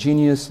work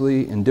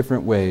ingeniously in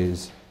different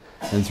ways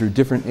and through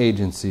different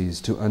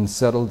agencies to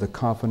unsettle the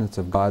confidence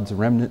of God's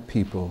remnant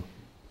people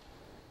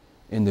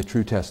in the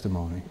true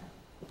testimony.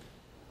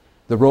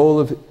 The role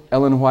of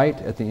Ellen White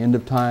at the end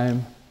of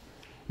time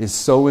is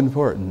so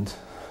important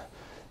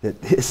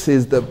that this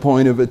is the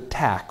point of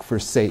attack for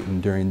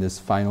Satan during this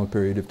final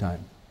period of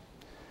time.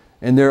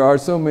 And there are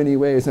so many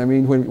ways. I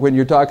mean, when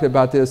you're talking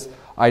about this,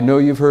 I know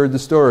you've heard the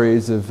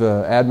stories of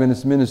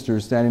Adventist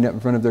ministers standing up in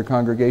front of their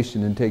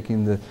congregation and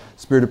taking the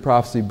Spirit of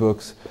Prophecy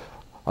books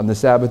on the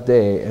Sabbath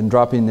day and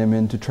dropping them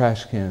into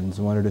trash cans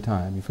one at a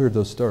time. You've heard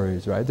those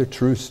stories, right? They're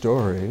true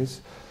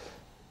stories.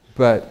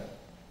 But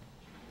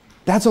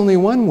that's only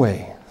one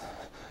way.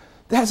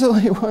 That's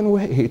only one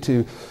way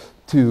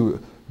to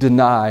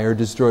deny or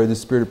destroy the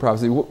Spirit of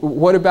prophecy.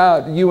 What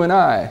about you and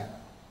I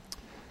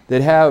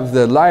that have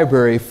the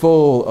library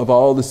full of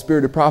all the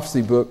Spirit of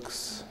prophecy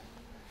books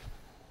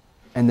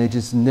and they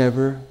just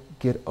never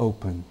get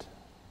opened?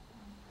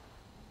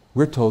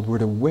 We're told we're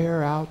to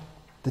wear out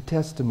the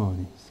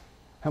testimonies.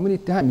 How many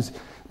times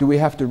do we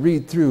have to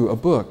read through a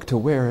book to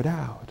wear it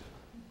out?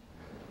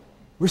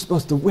 We're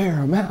supposed to wear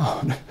them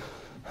out.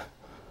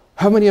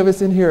 How many of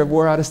us in here have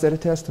wore out a set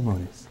of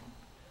testimonies?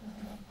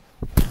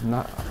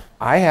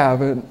 I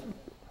haven't.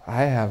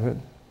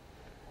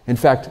 In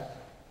fact,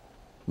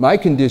 my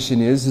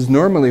condition is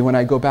normally when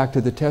I go back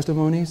to the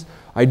testimonies,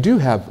 I do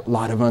have a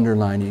lot of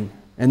underlining.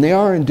 And they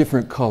are in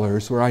different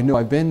colors where I know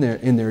I've been there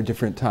in there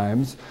different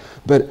times.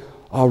 But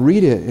I'll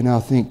read it and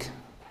I'll think,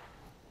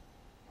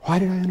 Why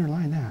did I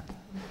underline that?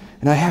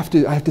 And I have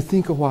to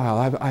think a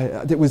while.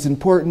 It was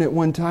important at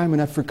one time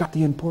and I forgot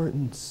the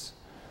importance.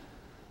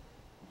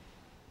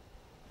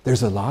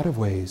 There's a lot of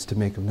ways to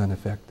make of none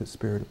effect the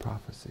spirit of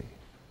prophecy.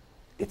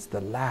 It's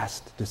the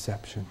last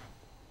deception.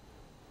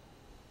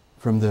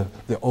 From the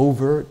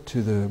overt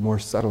to the more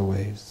subtle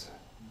ways.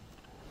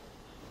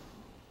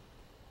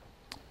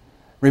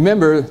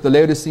 Remember, the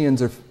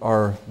Laodiceans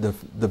are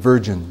the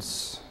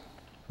virgins,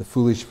 the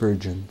foolish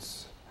virgins.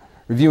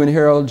 Review and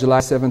Herald, July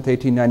 7th,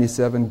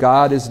 1897.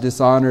 God is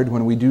dishonored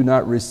when we do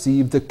not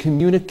receive the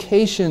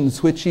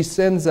communications which He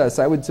sends us.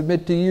 I would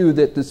submit to you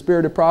that the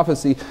spirit of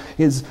prophecy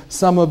is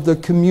some of the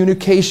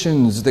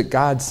communications that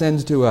God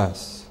sends to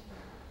us.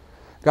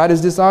 God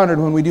is dishonored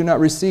when we do not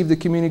receive the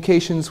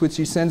communications which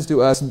He sends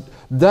to us.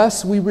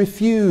 Thus we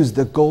refuse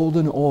the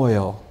golden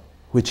oil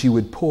which He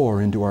would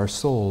pour into our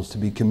souls to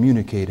be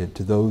communicated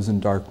to those in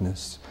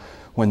darkness.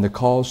 When the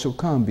call shall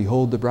come,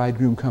 behold, the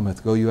bridegroom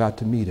cometh, go you out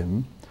to meet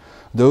Him.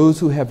 Those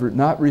who have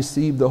not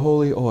received the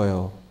holy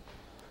oil,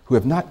 who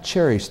have not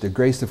cherished the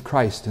grace of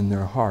Christ in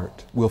their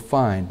heart, will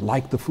find,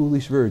 like the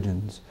foolish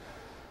virgins,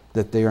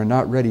 that they are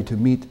not ready to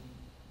meet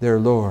their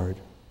Lord.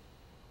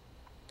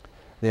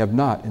 They have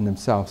not in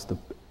themselves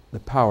the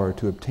power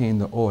to obtain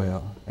the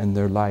oil, and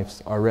their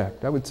lives are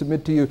wrecked. I would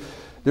submit to you,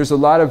 there's a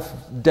lot of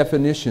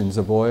definitions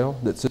of oil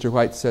that Sister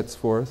White sets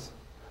forth.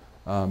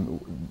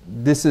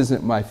 This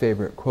isn't my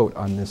favorite quote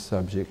on this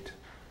subject.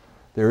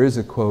 There is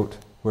a quote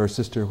where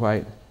Sister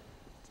White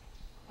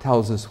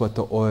tells us what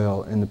the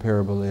oil in the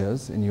parable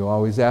is. And you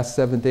always ask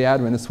Seventh-day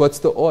Adventists, what's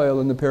the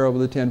oil in the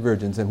parable of the 10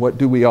 virgins? And what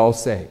do we all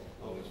say?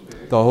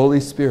 The Holy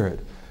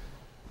Spirit.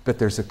 But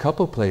there's a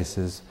couple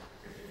places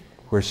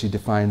where she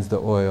defines the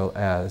oil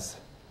as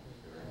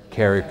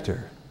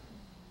character.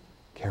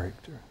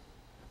 Character.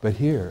 But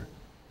here,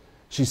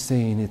 she's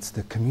saying it's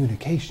the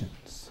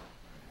communications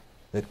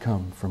that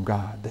come from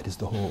God that is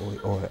the holy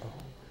oil,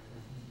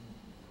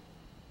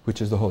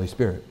 which is the Holy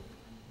Spirit.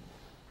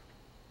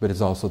 But it's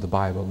also the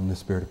Bible and the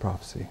spirit of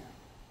prophecy.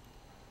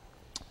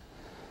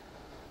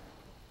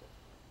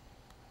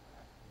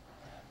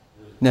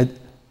 Now,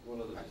 one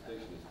other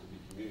distinction is to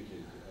be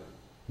communicated to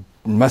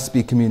others. Must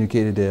be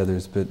communicated to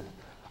others, but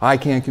I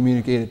can't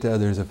communicate it to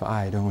others if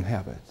I don't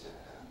have it.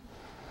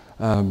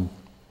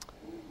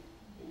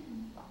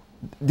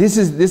 This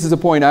is a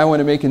point I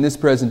want to make in this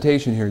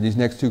presentation here, these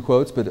next two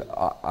quotes, but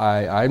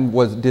I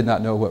did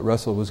not know what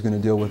Russell was going to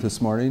deal with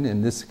this morning,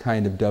 and this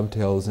kind of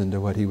dovetails into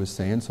what he was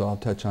saying, so I'll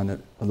touch on it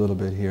a little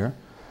bit here.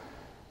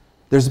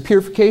 There's a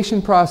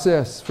purification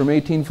process from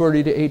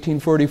 1840 to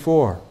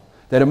 1844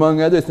 that,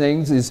 among other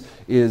things,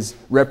 is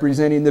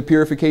representing the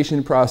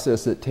purification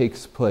process that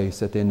takes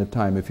place at the end of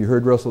time. If you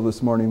heard Russell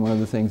this morning, one of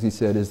the things he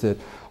said is that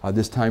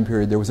this time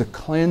period there was a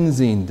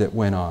cleansing that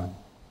went on.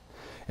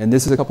 And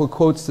this is a couple of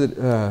quotes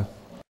that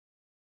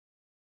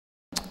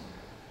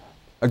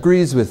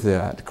agrees with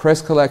that.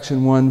 Crest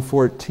Collection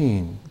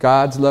 1:14.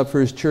 God's love for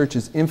His church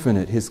is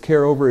infinite. His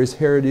care over His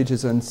heritage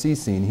is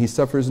unceasing. He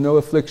suffers no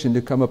affliction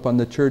to come upon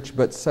the church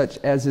but such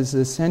as is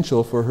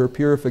essential for her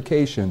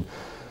purification,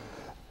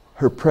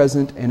 her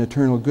present and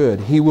eternal good.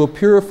 He will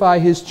purify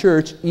His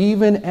church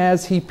even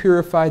as He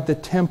purified the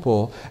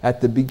temple at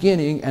the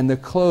beginning and the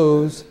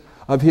close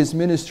of His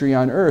ministry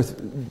on earth.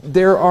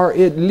 There are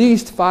at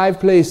least 5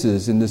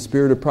 places in the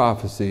spirit of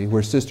prophecy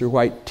where Sister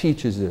White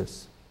teaches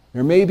this.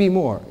 There may be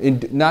more.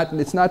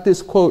 It's not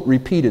this quote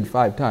repeated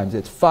 5 times.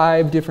 It's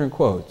 5 different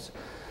quotes.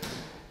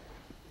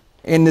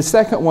 And the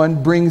second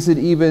one brings it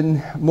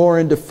even more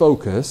into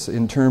focus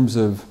in terms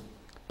of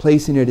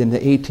placing it in the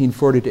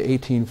 1840 to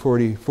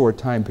 1844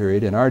 time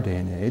period in our day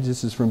and age.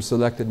 This is from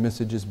Selected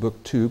Messages,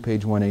 Book 2,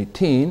 page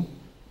 118.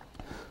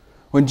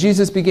 When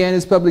Jesus began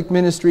His public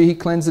ministry, He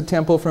cleansed the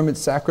temple from its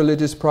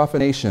sacrilegious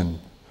profanation.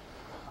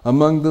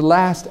 Among the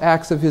last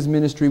acts of His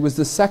ministry was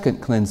the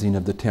second cleansing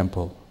of the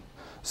temple.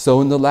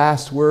 So in the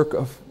last work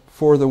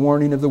for the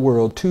warning of the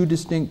world, 2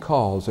 distinct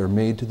calls are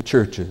made to the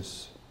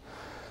churches.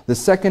 The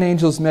second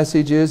angel's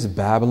message is,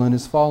 Babylon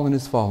is fallen,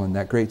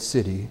 that great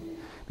city,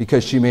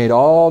 because she made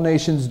all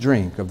nations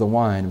drink of the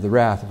wine of the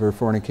wrath of her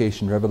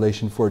fornication,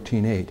 Revelation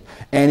 14:8.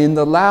 And in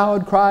the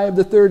loud cry of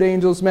the third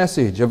angel's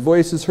message, a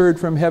voice is heard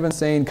from heaven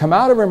saying, Come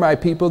out of her, my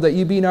people, that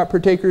ye be not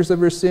partakers of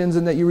her sins,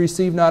 and that ye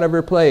receive not of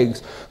her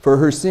plagues. For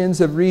her sins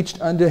have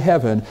reached unto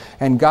heaven,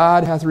 and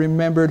God hath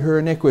remembered her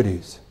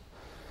iniquities.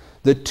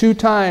 The 2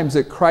 times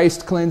that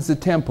Christ cleansed the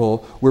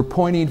temple were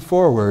pointing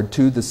forward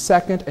to the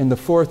second and the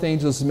fourth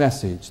angel's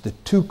message, the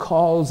 2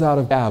 calls out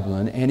of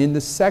Babylon. And in the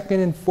second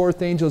and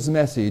fourth angel's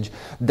message,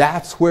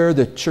 that's where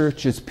the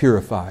church is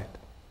purified.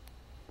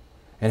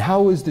 And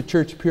how was the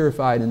church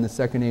purified in the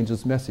second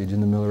angel's message in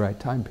the Millerite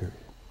time period?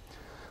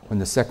 When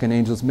the second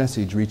angel's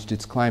message reached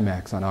its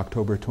climax on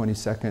October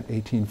 22nd,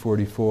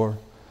 1844,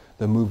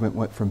 the movement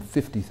went from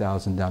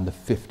 50,000 down to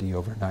 50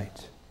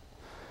 overnight.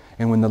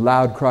 And when the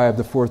loud cry of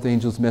the fourth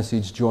angel's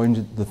message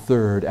joined the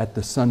third at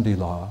the Sunday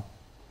law,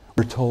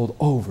 we're told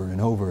over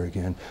and over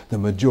again, the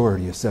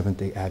majority of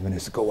Seventh-day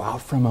Adventists go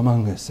out from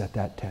among us at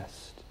that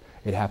test.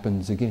 It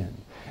happens again.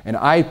 And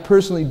I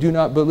personally do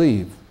not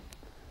believe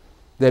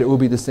that it will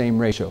be the same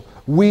ratio.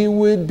 We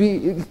would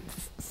be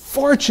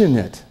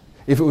fortunate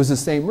if it was the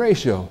same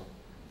ratio.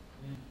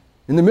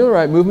 In the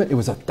Millerite movement, it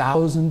was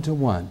 1,000 to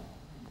 1.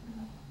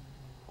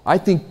 I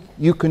think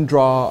you can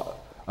draw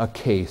a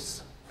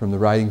case from the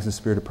writings of the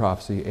Spirit of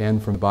Prophecy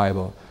and from the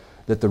Bible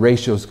that the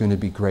ratio is going to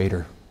be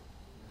greater.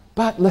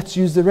 But let's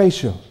use the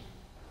ratio.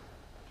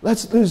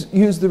 Let's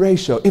use the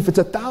ratio. If it's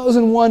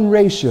 1,001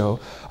 ratio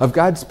of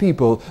God's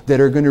people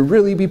that are going to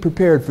really be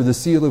prepared for the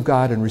seal of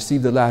God and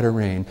receive the latter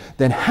rain,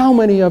 then how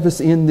many of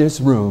us in this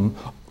room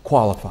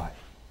qualify?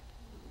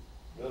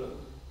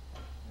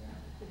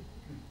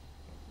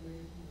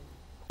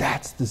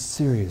 That's the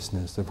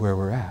seriousness of where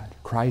we're at.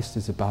 Christ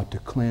is about to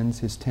cleanse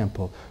His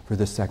temple for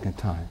the second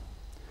time.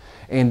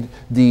 And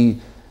the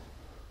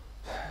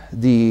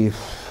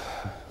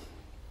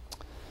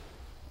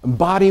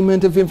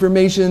embodiment of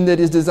information that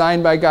is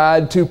designed by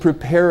God to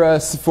prepare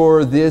us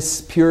for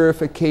this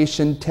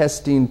purification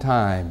testing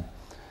time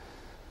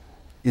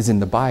is in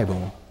the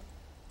Bible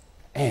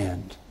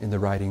and in the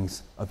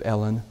writings of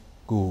Ellen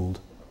Gould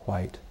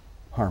White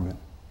Harmon.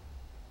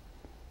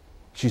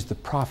 She's the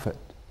prophet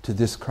to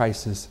this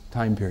crisis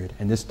time period.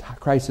 And this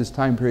crisis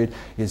time period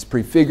is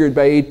prefigured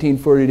by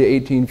 1840 to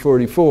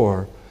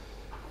 1844.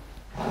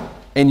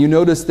 And you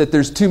notice that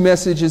there's two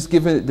messages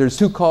given, there's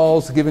two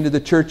calls given to the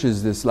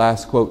churches, this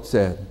last quote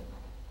said.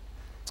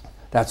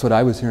 That's what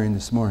I was hearing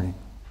this morning.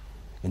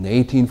 In the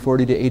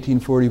 1840 to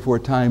 1844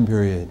 time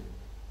period,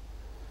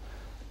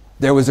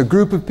 there was a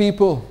group of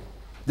people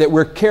that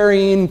were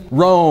carrying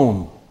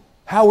Rome.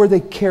 How were they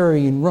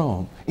carrying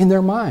Rome? In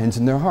their minds,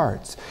 in their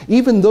hearts.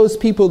 Even those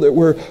people that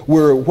were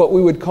what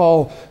we would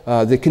call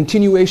the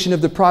continuation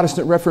of the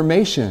Protestant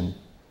Reformation.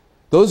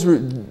 Those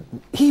were,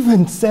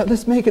 even,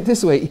 let's make it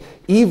this way,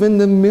 even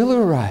the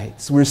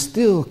Millerites were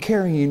still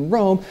carrying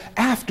Rome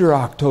after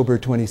October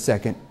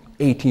 22nd,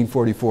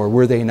 1844.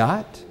 Were they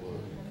not?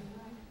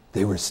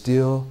 They were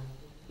still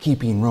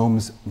keeping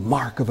Rome's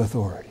mark of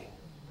authority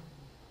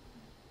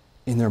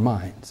in their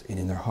minds and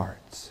in their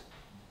hearts.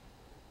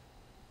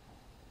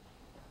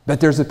 But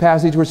there's a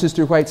passage where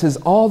Sister White says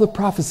all the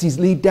prophecies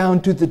lead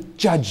down to the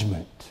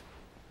judgment.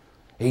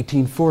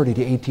 1840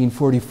 to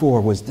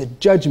 1844 was the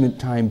judgment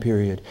time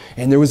period.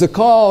 And there was a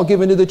call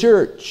given to the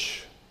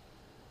church.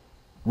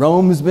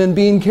 Rome's been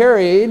being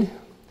carried,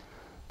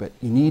 but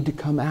you need to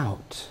come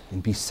out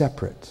and be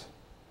separate.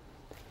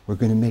 We're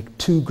going to make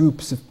two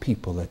groups of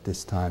people at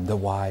this time. The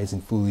wise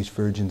and foolish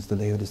virgins, the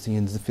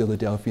Laodiceans, the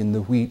Philadelphians,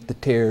 the wheat, the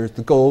tares,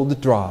 the gold, the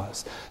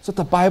dross. That's what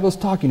the Bible's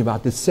talking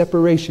about, this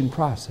separation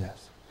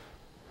process.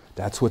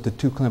 That's what the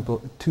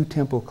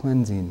two-temple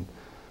cleansing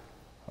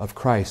of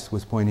Christ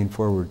was pointing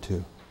forward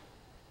to.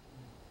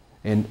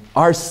 And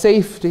our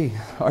safety,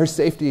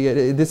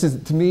 this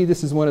is, to me,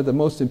 this is one of the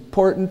most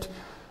important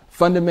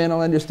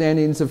fundamental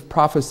understandings of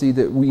prophecy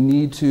that we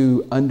need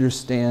to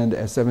understand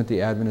as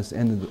Seventh-day Adventists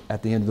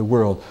at the end of the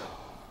world.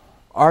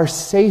 Our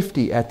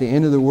safety at the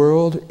end of the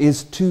world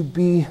is to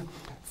be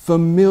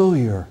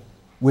familiar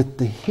with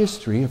the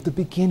history of the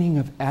beginning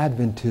of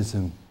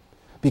Adventism,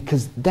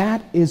 because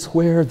that is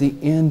where the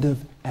end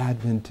of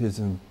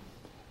Adventism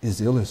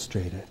is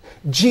illustrated.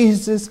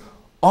 Jesus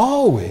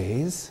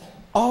always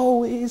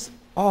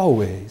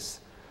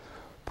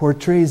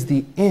portrays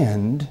the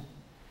end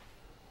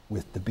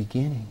with the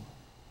beginning.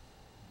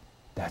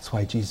 That's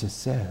why Jesus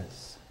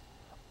says,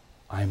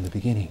 I am the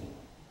beginning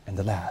and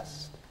the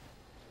last.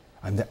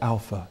 I'm the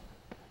Alpha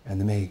and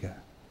the Omega.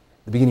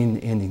 The beginning and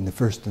the ending, the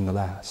first and the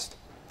last.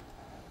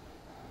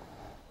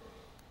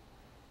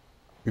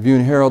 Review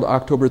and Herald,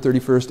 October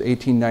 31st,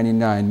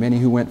 1899. Many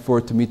who went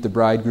forth to meet the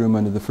bridegroom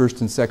under the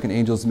first and second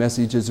angel's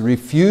messages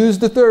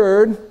refused the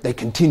third. They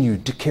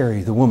continued to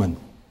carry the woman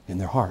in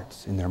their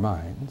hearts, in their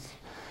minds.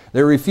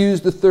 They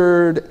refused the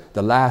third,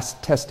 the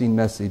last testing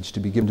message to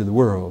be given to the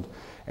world.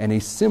 And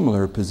a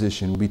similar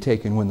position will be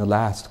taken when the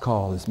last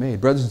call is made.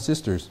 Brothers and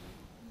sisters,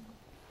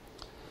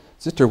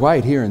 Sister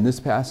White here in this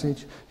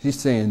passage, she's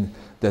saying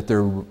that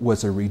there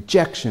was a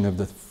rejection of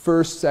the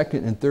first,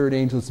 second, and third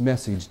angel's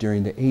message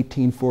during the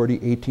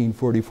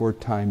 1840-1844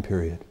 time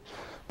period.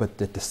 But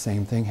that the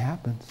same thing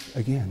happens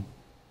again.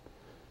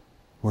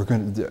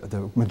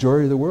 The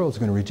majority of the world is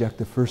going to reject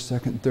the first,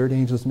 second, and third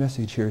angel's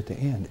message here at the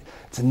end.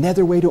 It's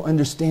another way to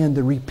understand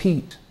the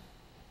repeat.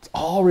 It's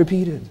all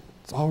repeated.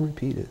 It's all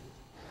repeated.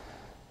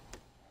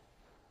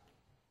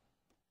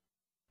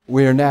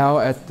 We are now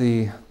at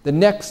the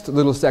next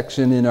little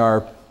section in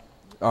our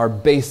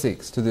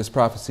basics to this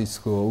prophecy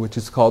school, which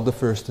is called the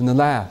first and the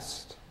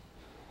last.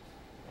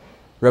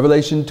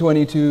 Revelation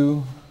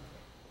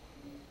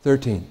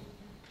 22:13.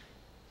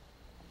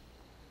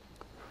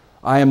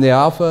 I am the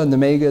Alpha and the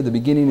Omega, the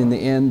beginning and the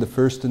end, the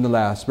first and the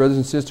last. Brothers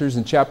and sisters,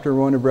 in chapter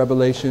 1 of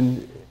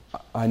Revelation,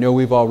 I know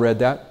we've all read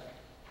that,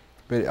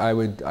 but I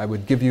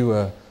would give you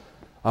a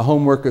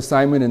homework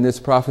assignment in this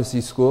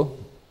prophecy school.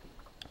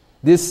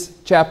 This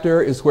chapter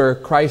is where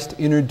Christ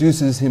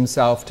introduces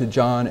himself to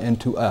John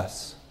and to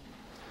us.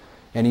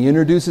 And he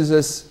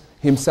introduces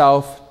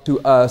himself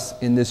to us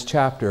in this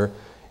chapter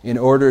in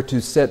order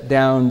to set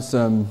down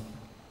some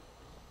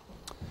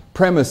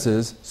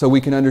premises so we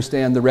can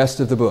understand the rest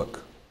of the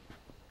book.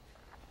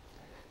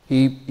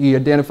 He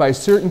identifies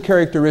certain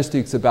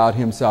characteristics about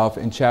himself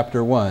in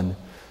chapter 1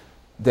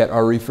 that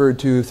are referred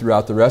to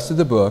throughout the rest of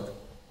the book.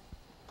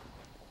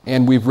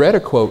 And we've read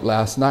a quote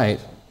last night.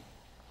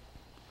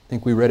 I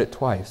think we read it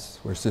twice,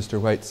 where Sister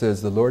White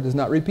says, "The Lord does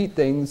not repeat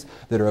things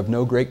that are of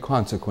no great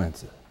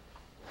consequence."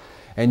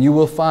 And you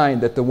will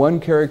find that the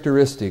one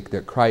characteristic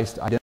that Christ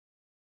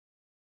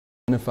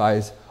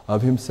identifies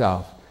of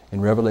himself in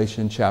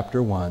Revelation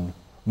chapter 1,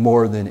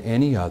 more than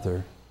any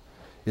other,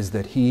 is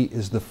that he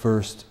is the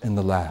first and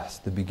the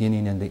last, the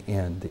beginning and the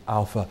end, the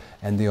Alpha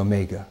and the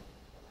Omega.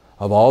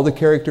 Of all the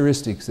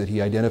characteristics that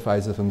he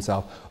identifies of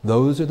himself,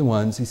 those are the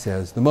ones he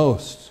says the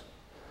most.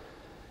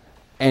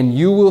 And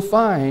you will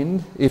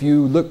find, if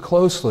you look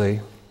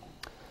closely,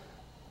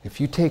 if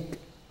you take,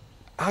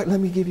 let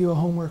me give you a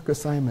homework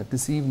assignment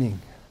this evening.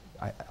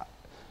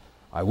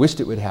 I wished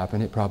it would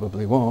happen, it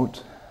probably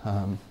won't.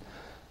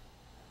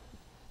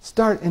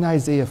 Start in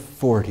Isaiah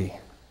 40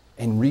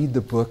 and read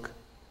the book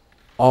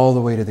all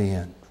the way to the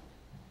end,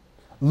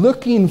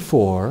 looking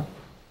for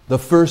the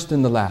first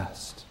and the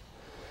last.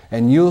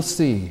 And you'll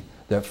see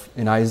that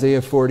in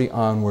Isaiah 40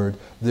 onward,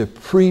 the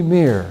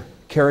premier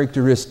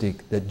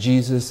characteristic that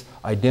Jesus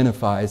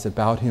identifies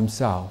about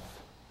himself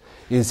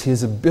is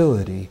his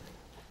ability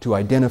to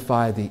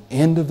identify the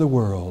end of the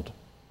world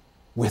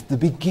with the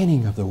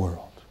beginning of the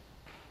world.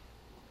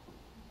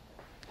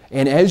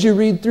 And as you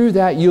read through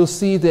that, you'll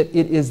see that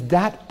it is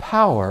that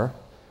power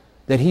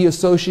that he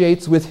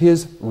associates with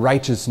his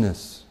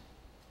righteousness.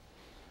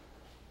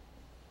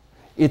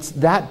 It's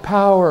that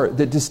power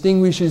that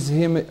distinguishes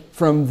him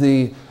from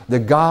the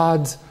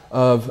gods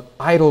of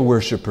idol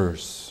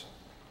worshippers.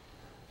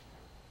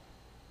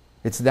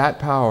 It's that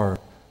power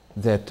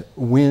that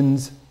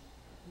wins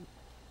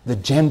the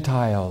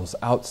Gentiles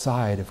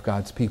outside of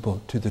God's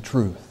people to the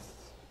truth.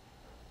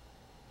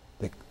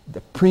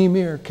 The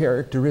premier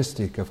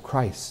characteristic of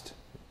Christ,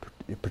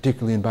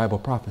 particularly in Bible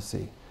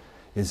prophecy,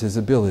 is his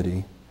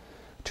ability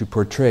to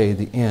portray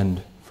the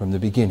end from the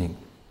beginning.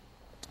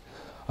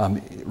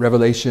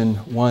 Revelation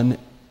 1,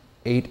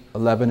 8,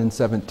 11, and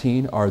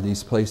 17 are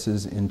these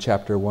places in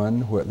chapter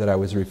 1 that I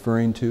was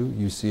referring to.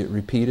 You see it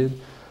repeated.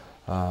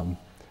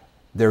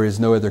 There is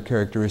no other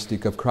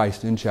characteristic of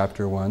Christ in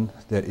chapter 1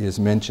 that is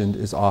mentioned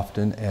as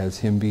often as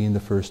him being the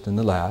first and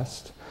the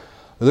last.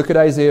 Look at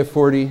Isaiah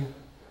 40,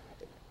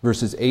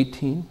 verses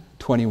 18,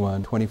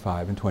 21,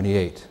 25, and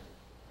 28.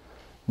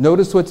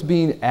 Notice what's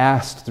being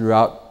asked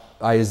throughout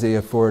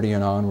Isaiah 40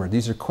 and onward.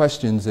 These are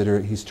questions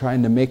that he's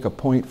trying to make a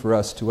point for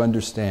us to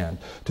understand.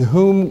 To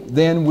whom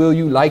then will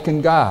you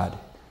liken God?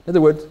 In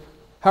other words,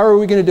 how are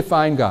we going to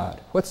define God?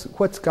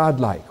 What's God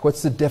like?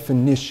 What's the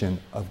definition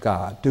of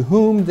God? To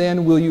whom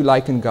then will you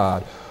liken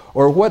God?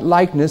 Or what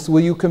likeness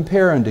will you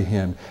compare unto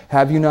him?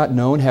 Have you not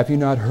known? Have you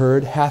not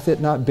heard? Hath it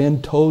not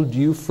been told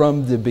you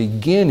from the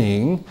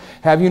beginning?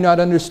 Have you not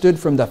understood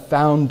from the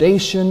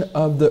foundation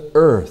of the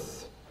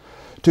earth?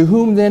 To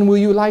whom then will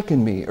you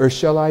liken me? Or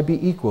shall I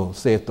be equal,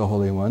 saith the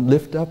Holy One?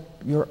 Lift up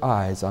your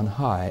eyes on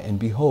high, and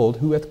behold,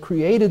 who hath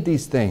created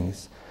these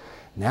things?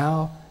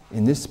 Now,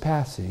 in this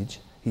passage,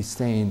 he's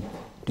saying,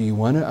 do you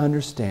want to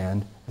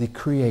understand the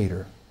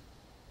Creator?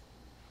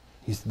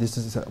 This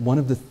is one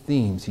of the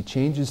themes. He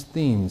changes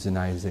themes in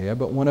Isaiah,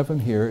 but one of them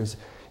here is,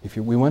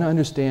 we want to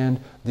understand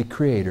the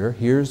Creator,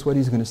 here's what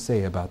he's going to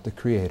say about the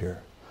Creator.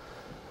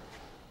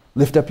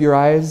 Lift up your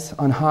eyes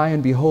on high,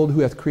 and behold, who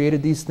hath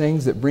created these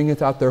things, that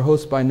bringeth out their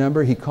host by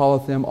number. He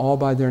calleth them all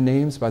by their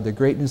names, by the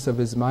greatness of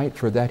his might,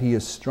 for that he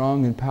is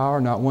strong in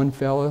power, not one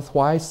faileth.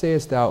 Why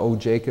sayest thou, O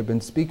Jacob,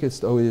 and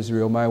speakest, O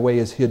Israel, my way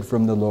is hid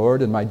from the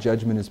Lord, and my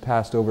judgment is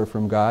passed over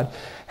from God?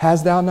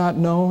 Hast thou not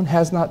known,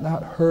 hast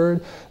not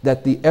heard,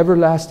 that the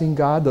everlasting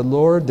God, the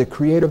Lord, the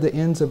creator of the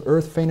ends of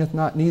earth, fainteth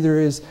not, neither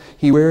is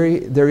he weary,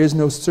 there is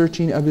no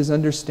searching of his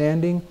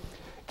understanding?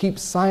 Keep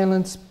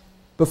silence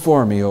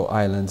before me, O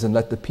islands, and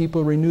let the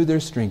people renew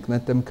their strength.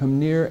 Let them come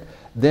near,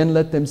 then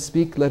let them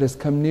speak. Let us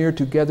come near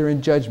together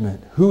in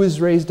judgment. Who has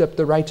raised up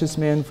the righteous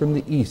man from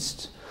the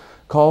east,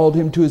 called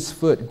him to his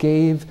foot,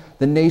 gave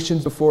the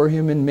nations before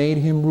him, and made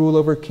him rule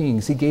over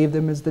kings? He gave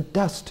them as the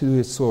dust to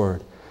his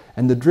sword,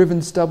 and the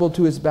driven stubble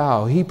to his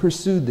bow. He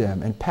pursued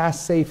them, and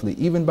passed safely,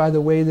 even by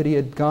the way that he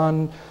had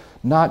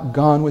not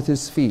gone with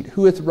his feet.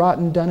 Who hath wrought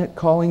and done it,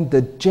 calling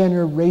the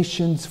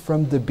generations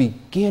from the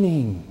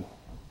beginning?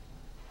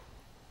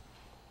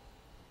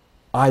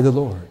 I, the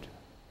Lord,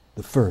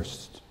 the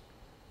first,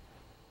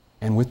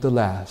 and with the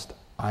last,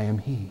 I am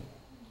he.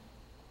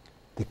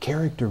 The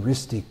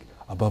characteristic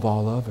above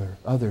all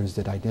others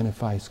that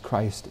identifies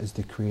Christ as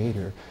the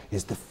Creator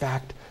is the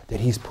fact that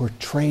he's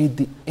portrayed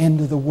the end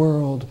of the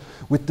world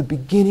with the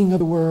beginning of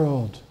the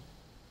world.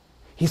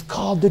 He's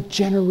called the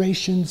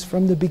generations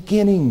from the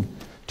beginning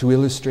to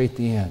illustrate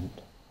the end.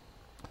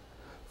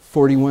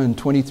 41,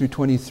 20 through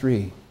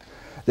 23.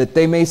 that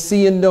they may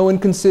see and know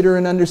and consider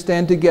and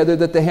understand together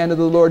that the hand of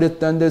the Lord hath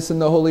done this, and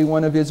the Holy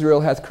One of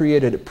Israel hath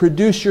created it.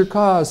 Produce your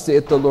cause,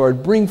 saith the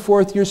Lord. Bring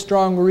forth your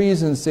strong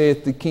reason,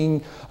 saith the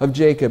King of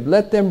Jacob.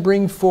 Let them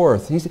bring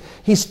forth.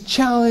 He's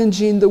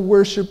challenging the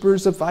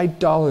worshipers of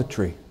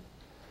idolatry.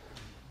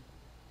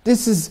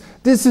 This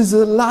is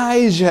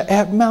Elijah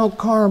at Mount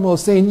Carmel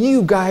saying,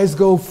 you guys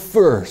go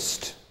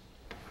first.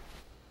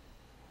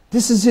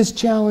 This is his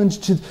challenge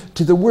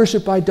to the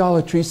worship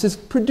idolatry. He says,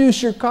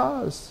 produce your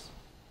cause.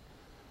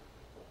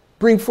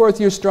 Bring forth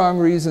your strong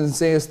reasons,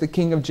 saith the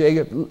King of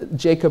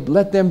Jacob.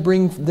 Let them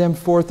bring them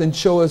forth and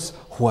show us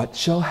what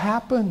shall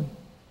happen.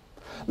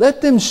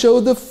 Let them show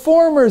the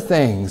former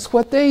things,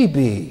 what they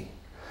be,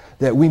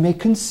 that we may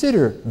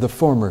consider the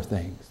former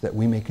things, that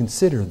we may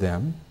consider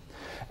them,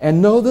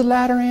 and know the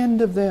latter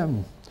end of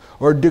them,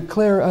 or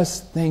declare us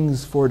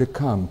things for to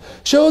come.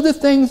 Show the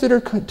things that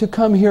are to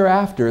come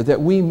hereafter, that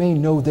we may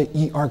know that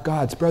ye are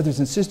gods. Brothers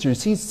and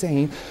sisters, he's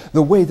saying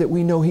the way that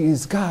we know he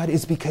is God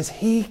is because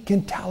he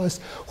can tell us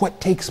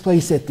what takes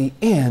place at the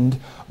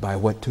end by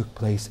what took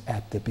place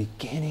at the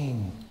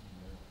beginning.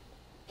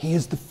 He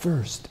is the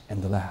first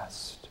and the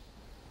last.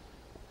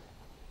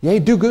 Yea,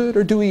 do good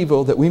or do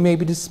evil, that we may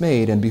be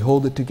dismayed and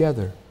behold it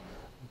together.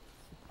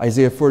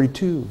 Isaiah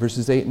 42,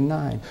 verses 8 and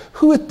 9.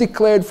 Who hath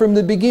declared from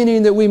the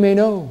beginning that we may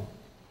know?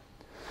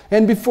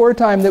 And before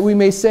time that we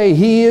may say,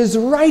 he is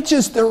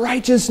righteous. The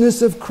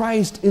righteousness of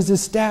Christ is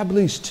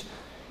established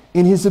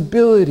in his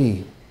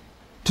ability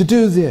to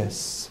do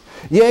this.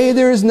 Yea,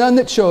 there is none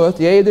that showeth.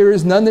 Yea, there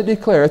is none that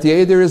declareth.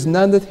 Yea, there is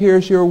none that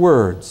hears your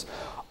words.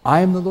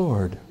 I am the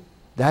Lord.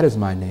 That is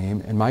my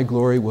name, and my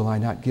glory will I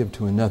not give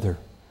to another.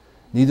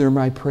 Neither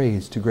my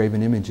praise to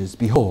graven images.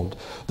 Behold,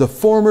 the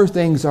former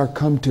things are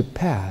come to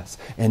pass,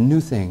 and new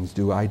things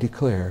do I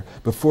declare.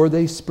 Before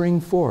they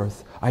spring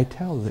forth, I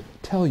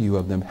tell you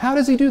of them. How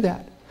does he do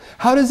that?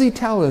 How does he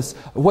tell us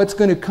what's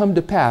going to come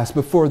to pass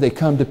before they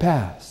come to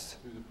pass?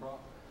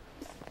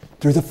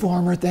 Through the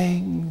former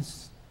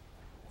things.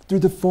 Through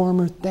the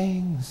former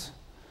things.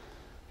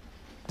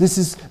 This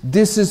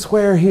is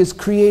where his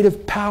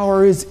creative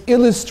power is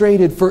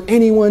illustrated for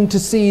anyone to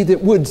see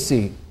that would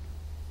see.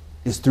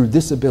 Is through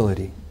this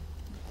ability.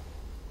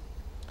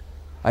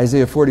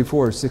 Isaiah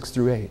 44, 6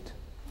 through 8.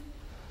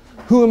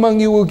 Who among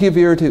you will give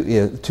ear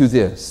to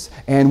this,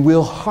 and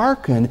will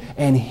hearken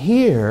and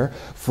hear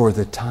for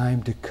the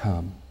time to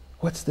come?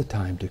 What's the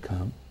time to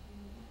come?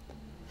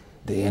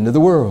 The end of the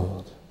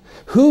world.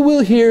 Who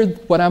will hear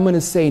what I'm going to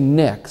say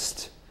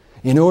next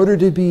in order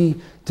to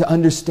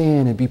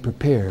understand and be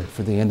prepared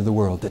for the end of the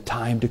world, the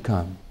time to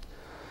come?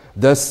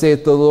 Thus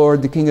saith the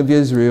Lord, the King of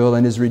Israel,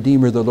 and his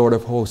Redeemer, the Lord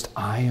of hosts,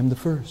 I am the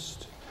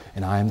first,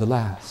 and I am the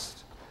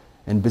last,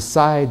 and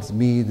besides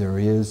me there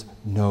is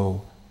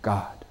no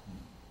God.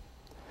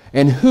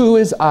 And who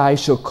as I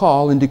shall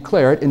call and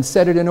declare it and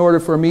set it in order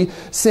for me,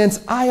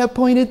 since I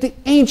appointed the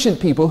ancient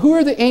people. Who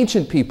are the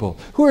ancient people?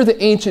 Who are the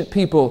ancient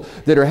people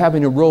that are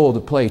having a role to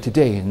play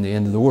today in the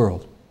end of the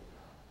world?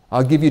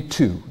 I'll give you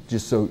two,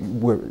 just so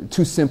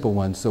two simple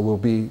ones, so we'll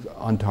be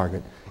on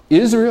target.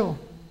 Israel.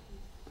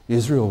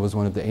 Israel was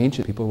one of the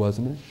ancient people,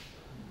 wasn't it?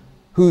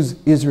 Who's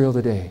Israel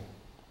today?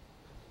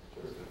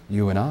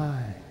 You and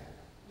I.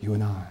 You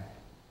and I.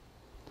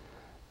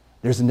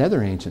 There's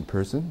another ancient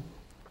person.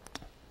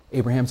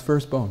 Abraham's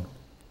firstborn.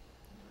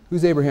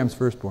 Who's Abraham's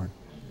firstborn?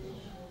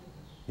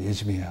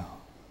 Ishmael.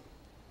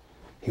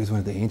 He was one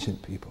of the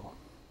ancient people.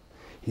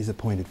 He's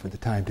appointed for the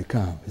time to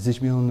come. Is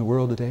Ishmael in the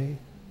world today?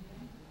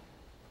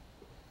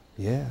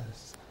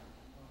 Yes.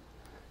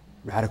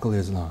 Radical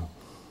Islam.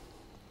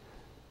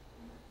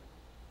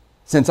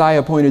 Since I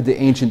appointed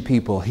the ancient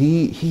people,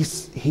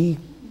 he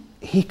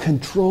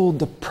controlled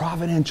the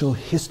providential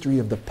history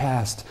of the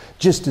past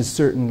just as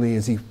certainly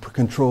as he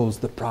controls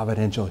the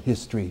providential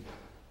history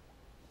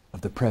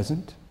of the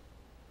present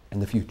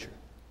and the future.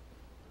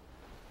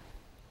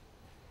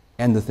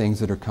 And the things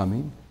that are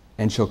coming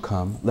and shall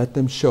come, let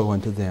them show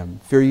unto them.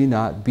 Fear ye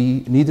not,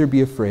 neither be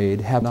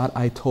afraid. Have not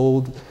I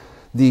told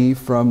thee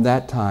from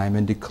that time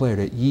and declared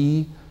it?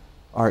 Ye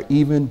are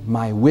even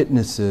my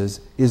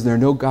witnesses. Is there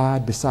no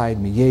God beside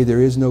me? Yea,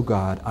 there is no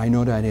God. I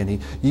know not any.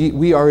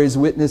 We are his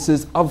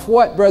witnesses of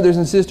what, brothers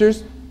and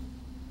sisters?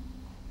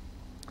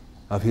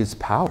 Of his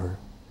power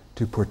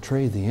to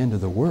portray the end of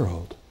the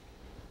world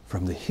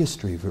from the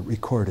history of it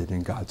recorded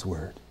in God's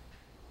Word.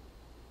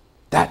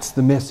 That's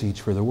the message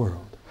for the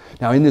world.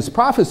 Now, in this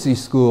prophecy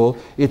school,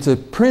 it's a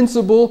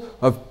principle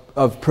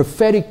of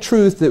prophetic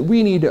truth that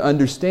we need to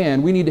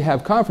understand, we need to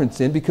have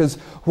confidence in, because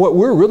what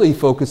we're really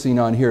focusing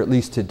on here, at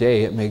least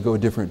today, it may go a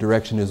different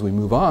direction as we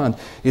move on,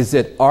 is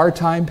that our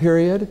time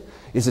period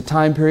is a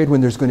time period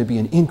when there's going to be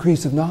an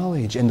increase of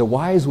knowledge, and the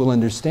wise will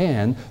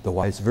understand, the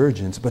wise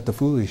virgins, but the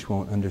foolish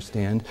won't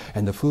understand,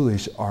 and the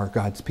foolish are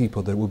God's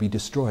people that will be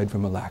destroyed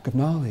from a lack of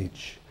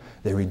knowledge.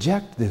 They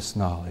reject this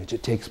knowledge.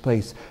 It takes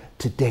place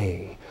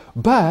today.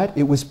 But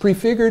it was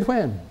prefigured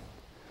when?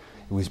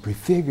 It was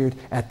prefigured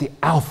at the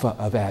Alpha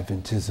of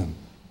Adventism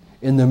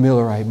in the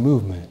Millerite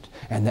movement.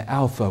 And the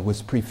Alpha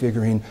was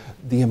prefiguring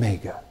the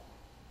Omega.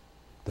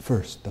 The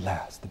first, the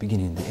last, the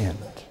beginning, the end.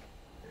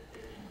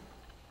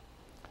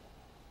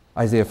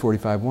 Isaiah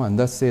 45:1.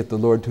 Thus saith the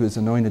Lord to his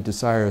anointed, to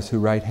Cyrus,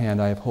 whose right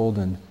hand I have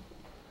holden,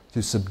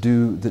 to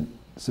subdue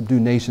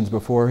nations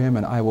before him,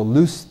 and I will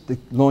loose the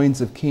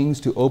loins of kings,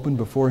 to open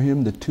before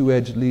him the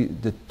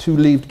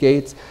two-leaved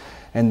gates,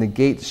 and the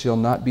gates shall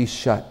not be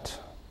shut.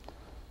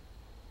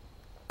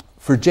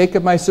 For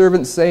Jacob my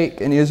servant's sake,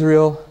 and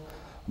Israel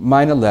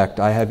mine elect,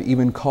 I have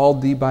even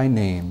called thee by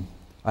name.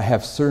 I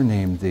have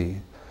surnamed thee.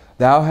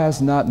 Thou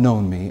hast not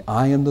known me.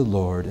 I am the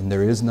Lord, and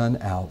there is none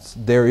else.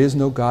 There is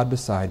no God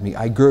beside me.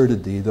 I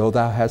girded thee, though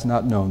thou hast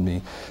not known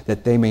me,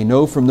 that they may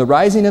know from the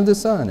rising of the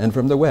sun and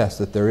from the west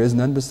that there is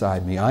none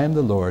beside me. I am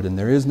the Lord, and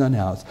there is none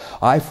else.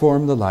 I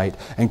form the light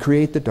and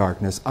create the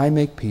darkness. I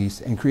make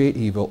peace and create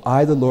evil.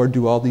 I, the Lord,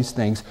 do all these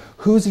things.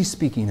 Who's he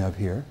speaking of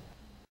here?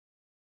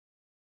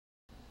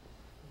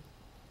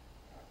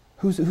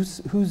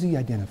 Who's he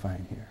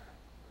identifying here?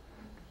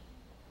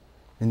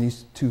 In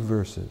these two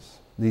verses,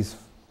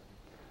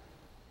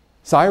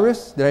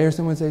 Cyrus? Did I hear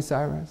someone say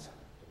Cyrus?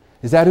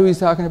 Is that who he's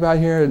talking about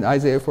here in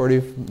Isaiah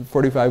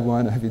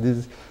 45:1? I mean,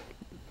 he's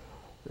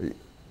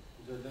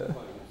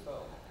identifying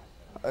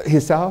himself.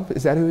 Himself?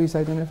 Is that who he's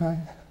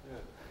identifying? Yeah.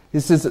 He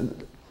says,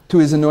 to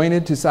his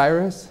anointed, to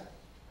Cyrus?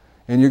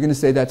 And you're going to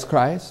say that's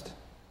Christ?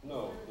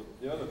 No,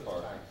 the other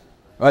part.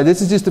 All right,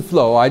 this is just a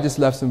flow. I just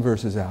left some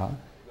verses out.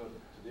 No,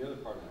 the other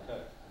part of the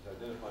text is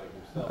identifying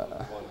himself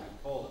as the one who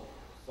called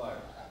it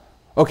Cyrus.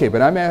 Okay,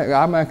 but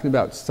I'm asking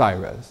about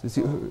Cyrus.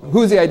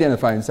 Who's he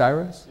identifying?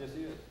 Cyrus? Yes,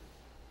 he is.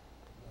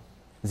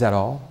 Is that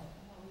all?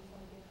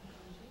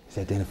 He's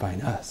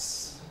identifying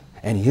us.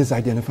 And he is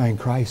identifying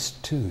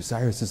Christ too.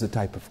 Cyrus is a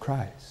type of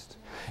Christ.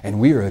 And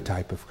we are a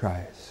type of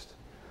Christ.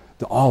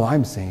 All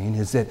I'm saying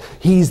is that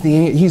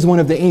he's one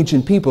of the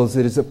ancient peoples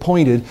that is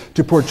appointed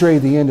to portray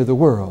the end of the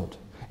world.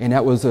 And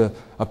that was a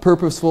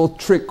purposeful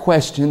trick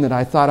question that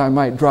I thought I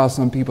might draw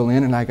some people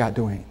in, and I got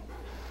doing.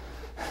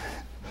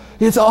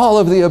 It's all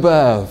of the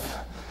above.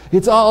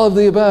 It's all of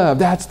the above.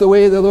 That's the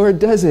way the Lord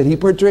does it. He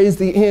portrays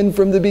the end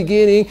from the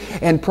beginning,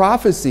 and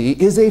prophecy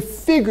is a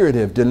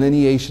figurative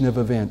delineation of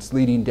events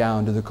leading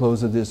down to the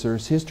close of this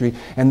earth's history.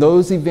 And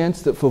those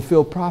events that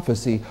fulfill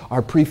prophecy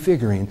are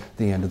prefiguring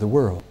the end of the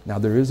world. Now,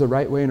 there is a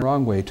right way and a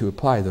wrong way to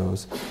apply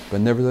those,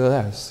 but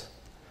nevertheless,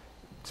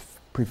 it's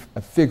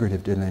a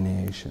figurative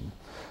delineation.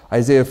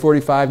 Isaiah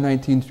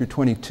 45:19 through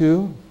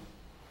 22.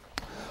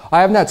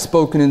 I have not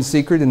spoken in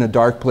secret in a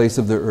dark place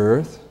of the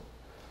earth.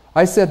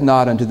 I said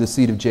not unto the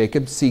seed of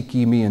Jacob, seek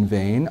ye me in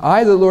vain.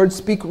 I, the Lord,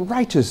 speak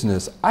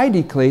righteousness. I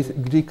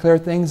declare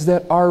things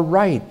that are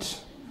right.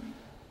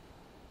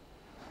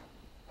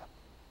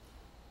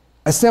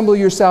 Assemble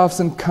yourselves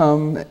and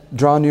come,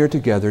 draw near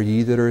together,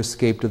 ye that are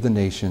escaped of the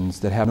nations,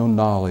 that have no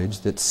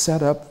knowledge, that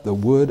set up the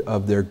wood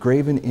of their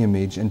graven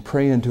image, and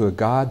pray unto a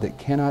God that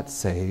cannot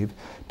save.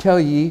 Tell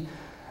ye,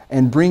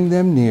 and bring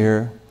them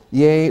near,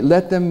 yea,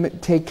 let them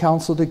take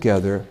counsel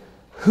together.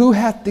 Who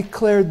hath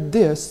declared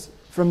this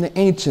from the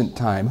ancient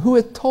time? Who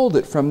hath told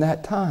it from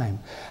that time?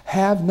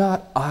 Have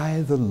not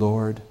I the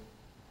Lord?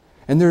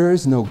 And there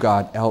is no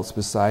God else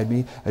beside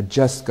me, a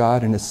just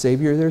God and a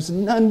Savior. There's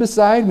none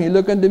beside me.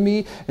 Look unto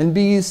me and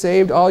be ye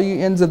saved, all ye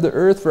ends of the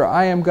earth, for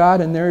I am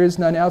God and there is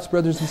none else.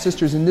 Brothers and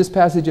sisters, in this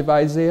passage of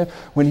Isaiah,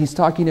 when he's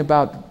talking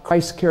about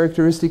Christ's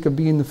characteristic of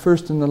being the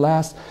first and the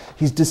last,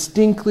 he's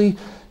distinctly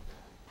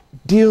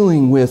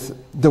dealing with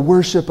the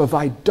worship of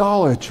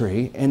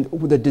idolatry and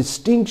the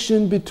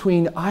distinction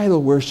between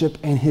idol worship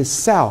and his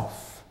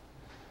self.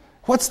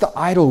 What's the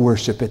idol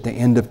worship at the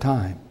end of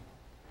time?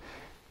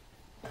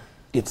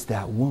 It's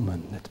that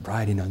woman that's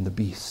riding on the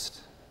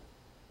beast.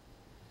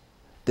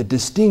 The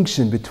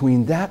distinction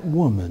between that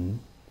woman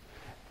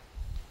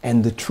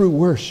and the true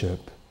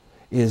worship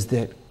is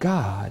that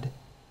God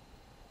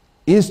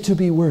is to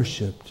be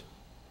worshiped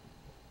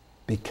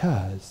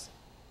because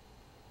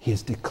he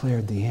has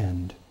declared the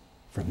end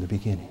from the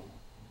beginning.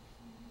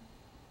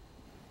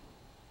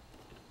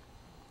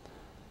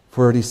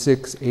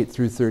 46, 8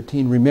 through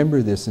 13.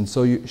 Remember this, and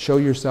so you show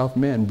yourself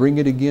men. Bring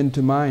it again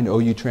to mind, O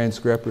you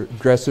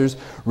transgressors.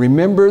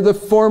 Remember the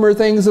former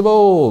things of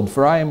old,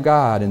 for I am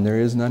God, and there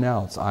is none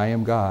else. I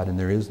am God, and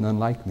there is none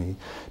like me.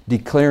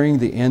 Declaring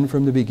the end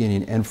from the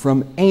beginning, and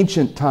from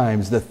ancient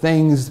times the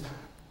things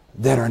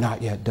that are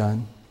not yet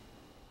done.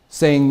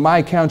 Saying,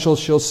 my counsel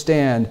shall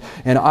stand,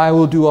 and I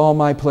will do all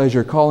my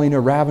pleasure, calling a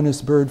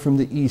ravenous bird from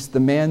the east,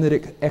 the man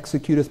that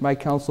executeth my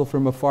counsel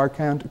from a far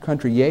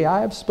country. Yea,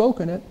 I have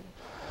spoken it.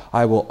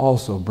 I will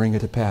also bring it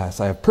to pass.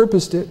 I have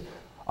purposed it.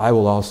 I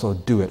will also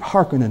do it.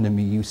 Hearken unto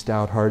me, you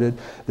stout-hearted,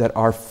 that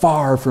are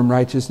far from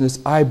righteousness.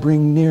 I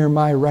bring near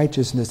my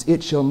righteousness.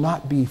 It shall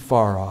not be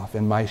far off,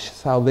 and my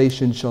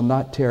salvation shall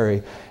not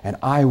tarry. And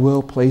I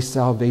will place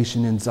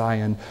salvation in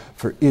Zion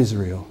for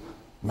Israel,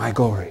 my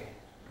glory.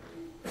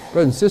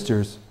 Brothers and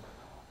sisters,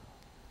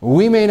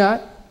 we may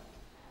not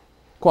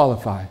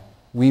qualify.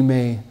 We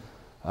may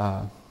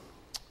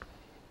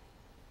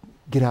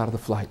get out of the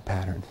flight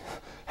pattern,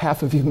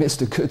 Half of you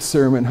missed a good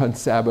sermon on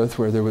Sabbath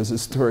where there was a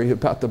story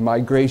about the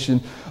migration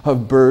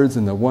of birds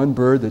and the one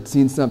bird that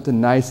seen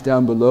something nice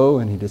down below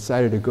and he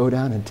decided to go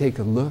down and take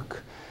a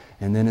look.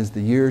 And then as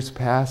the years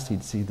passed,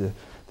 he'd see the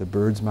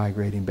birds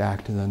migrating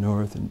back to the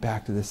north and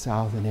back to the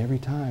south, and every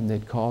time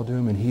they'd call to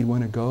him and he'd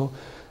want to go,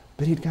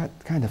 but he'd got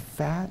kind of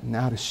fat and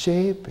out of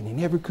shape and he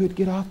never could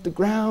get off the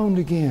ground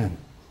again.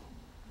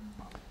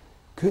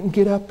 Couldn't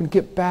get up and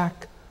get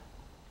back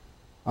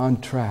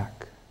on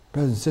track.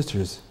 Brothers and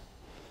sisters,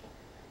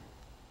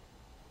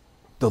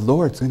 the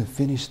Lord's going to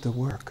finish the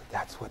work.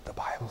 That's what the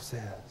Bible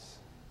says.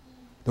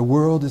 The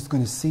world is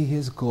going to see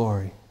His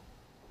glory.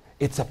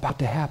 It's about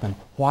to happen.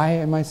 Why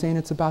am I saying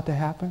it's about to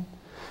happen?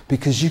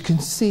 Because you can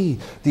see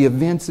the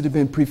events that have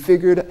been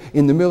prefigured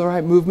in the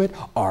Millerite movement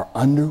are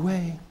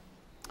underway.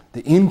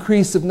 The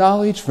increase of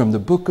knowledge from the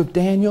book of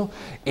Daniel,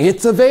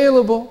 it's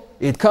available.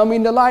 It's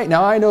coming to light.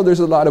 Now I know there's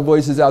a lot of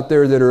voices out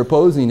there that are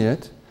opposing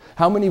it.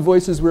 How many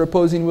voices were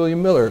opposing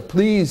William Miller?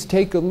 Please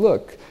take a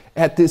look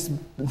at this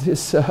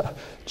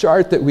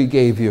chart that we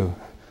gave you.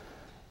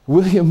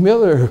 William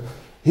Miller,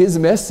 his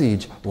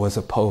message was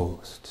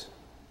opposed.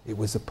 It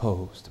was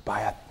opposed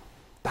by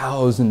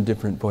 1,000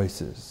 different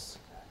voices.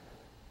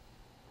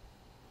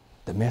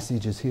 The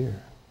message is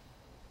here.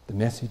 The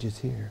message is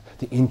here.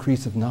 The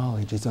increase of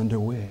knowledge is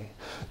underway.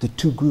 The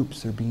two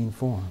groups are being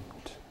formed.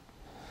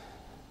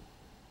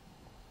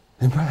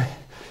 And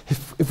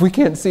if we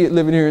can't see it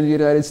living here in the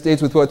United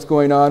States with what's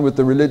going on with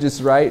the religious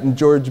right and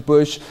George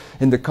Bush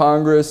and the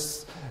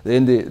Congress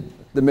and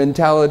the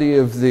mentality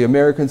of the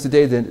Americans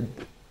today,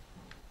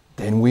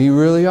 then we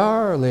really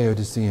are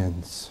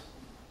Laodiceans.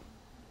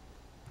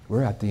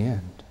 We're at the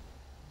end.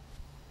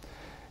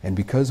 And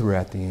because we're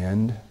at the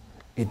end,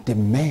 it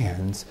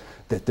demands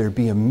that there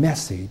be a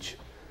message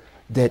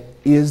that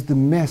is the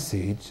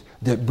message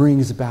that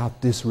brings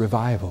about this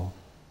revival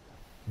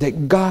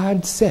that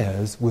God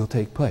says will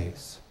take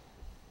place.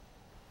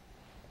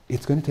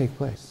 It's going to take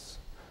place.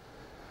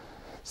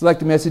 Select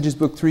the Messages,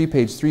 Book 3,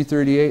 page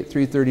 338,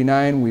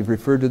 339. We've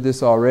referred to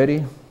this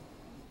already.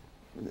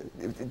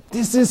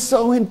 This is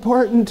so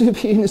important to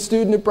being a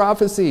student of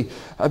prophecy.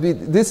 I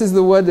mean, this is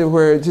the one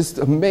where it just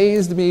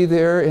amazed me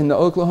there in the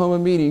Oklahoma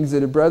meetings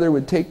that a brother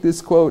would take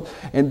this quote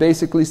and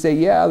basically say,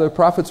 yeah, the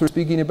prophets were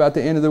speaking about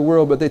the end of the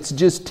world, but it's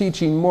just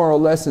teaching moral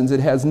lessons.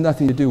 It has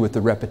nothing to do with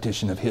the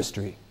repetition of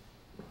history.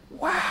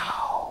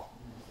 Wow.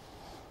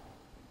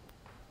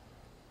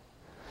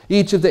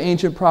 Each of the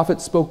ancient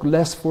prophets spoke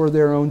less for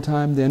their own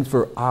time than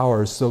for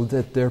ours, so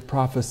that their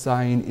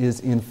prophesying is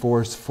in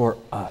force for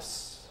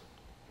us.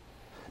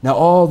 Now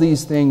all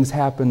these things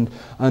happened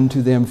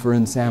unto them for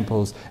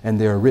ensamples, and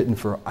they are written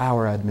for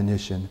our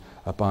admonition,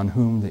 upon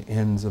whom the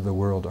ends of the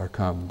world are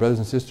come. Brothers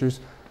and sisters,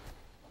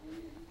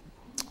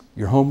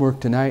 your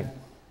homework tonight,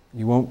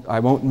 I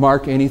won't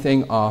mark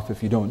anything off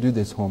if you don't do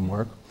this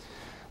homework,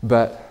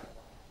 but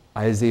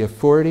Isaiah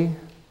 40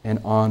 and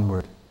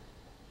onward.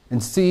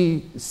 And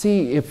see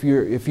if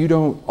you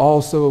don't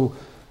also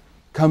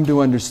come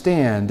to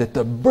understand that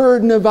the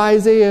burden of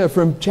Isaiah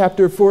from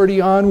chapter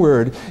 40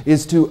 onward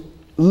is to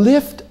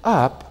lift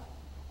up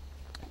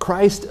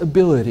Christ's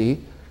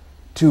ability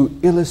to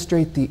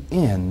illustrate the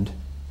end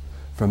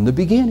from the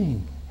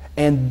beginning.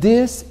 And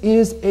this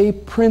is a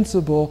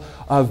principle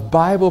of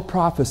Bible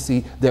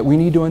prophecy that we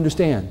need to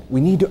understand.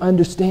 We need to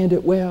understand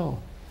it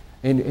well.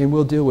 And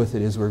we'll deal with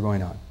it as we're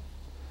going on.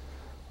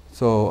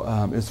 So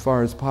as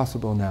far as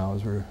possible now,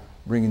 as we're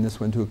bringing this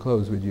one to a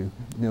close, would you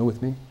kneel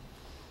with me?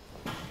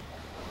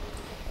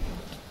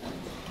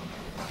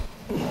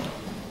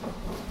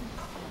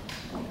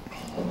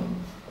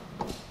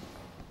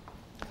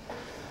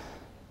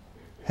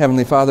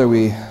 Heavenly Father,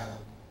 we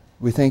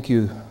thank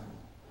you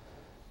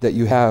that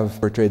you have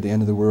portrayed the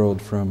end of the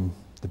world from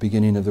the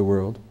beginning of the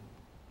world.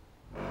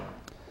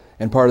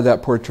 And part of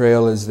that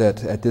portrayal is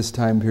that at this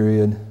time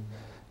period,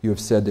 you have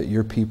said that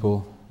your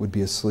people would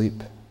be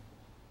asleep.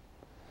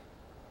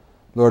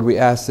 Lord, we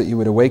ask that you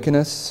would awaken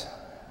us,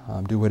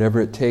 do whatever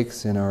it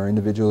takes in our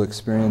individual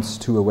experience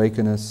to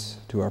awaken us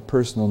to our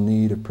personal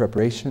need of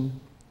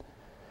preparation.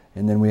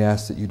 And then we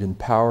ask that you'd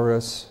empower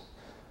us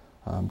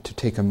to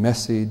take a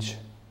message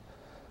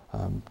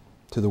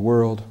to the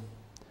world,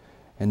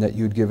 and that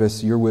you'd give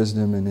us your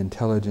wisdom and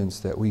intelligence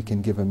that we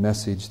can give a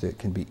message that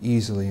can be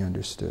easily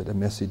understood, a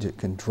message that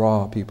can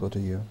draw people to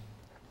you.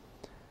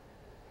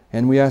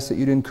 And we ask that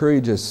you'd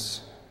encourage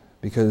us,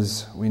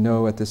 because we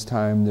know at this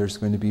time there's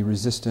going to be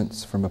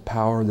resistance from a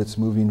power that's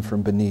moving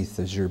from beneath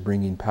as you're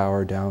bringing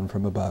power down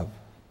from above.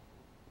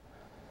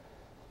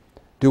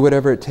 Do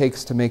whatever it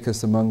takes to make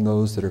us among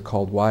those that are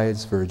called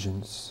wise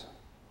virgins,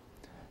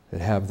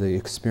 that have the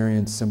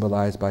experience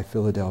symbolized by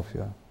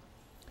Philadelphia.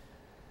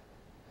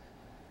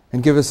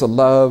 And give us a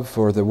love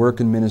for the work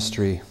and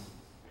ministry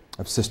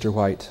of Sister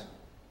White,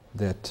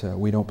 that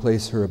we don't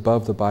place her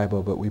above the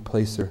Bible, but we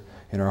place her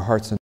in our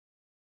hearts and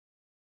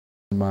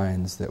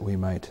minds, that we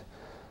might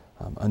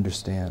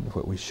understand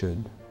what we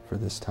should for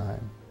this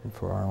time and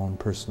for our own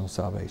personal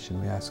salvation.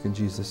 We ask in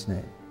Jesus'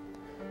 name.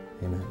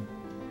 Amen.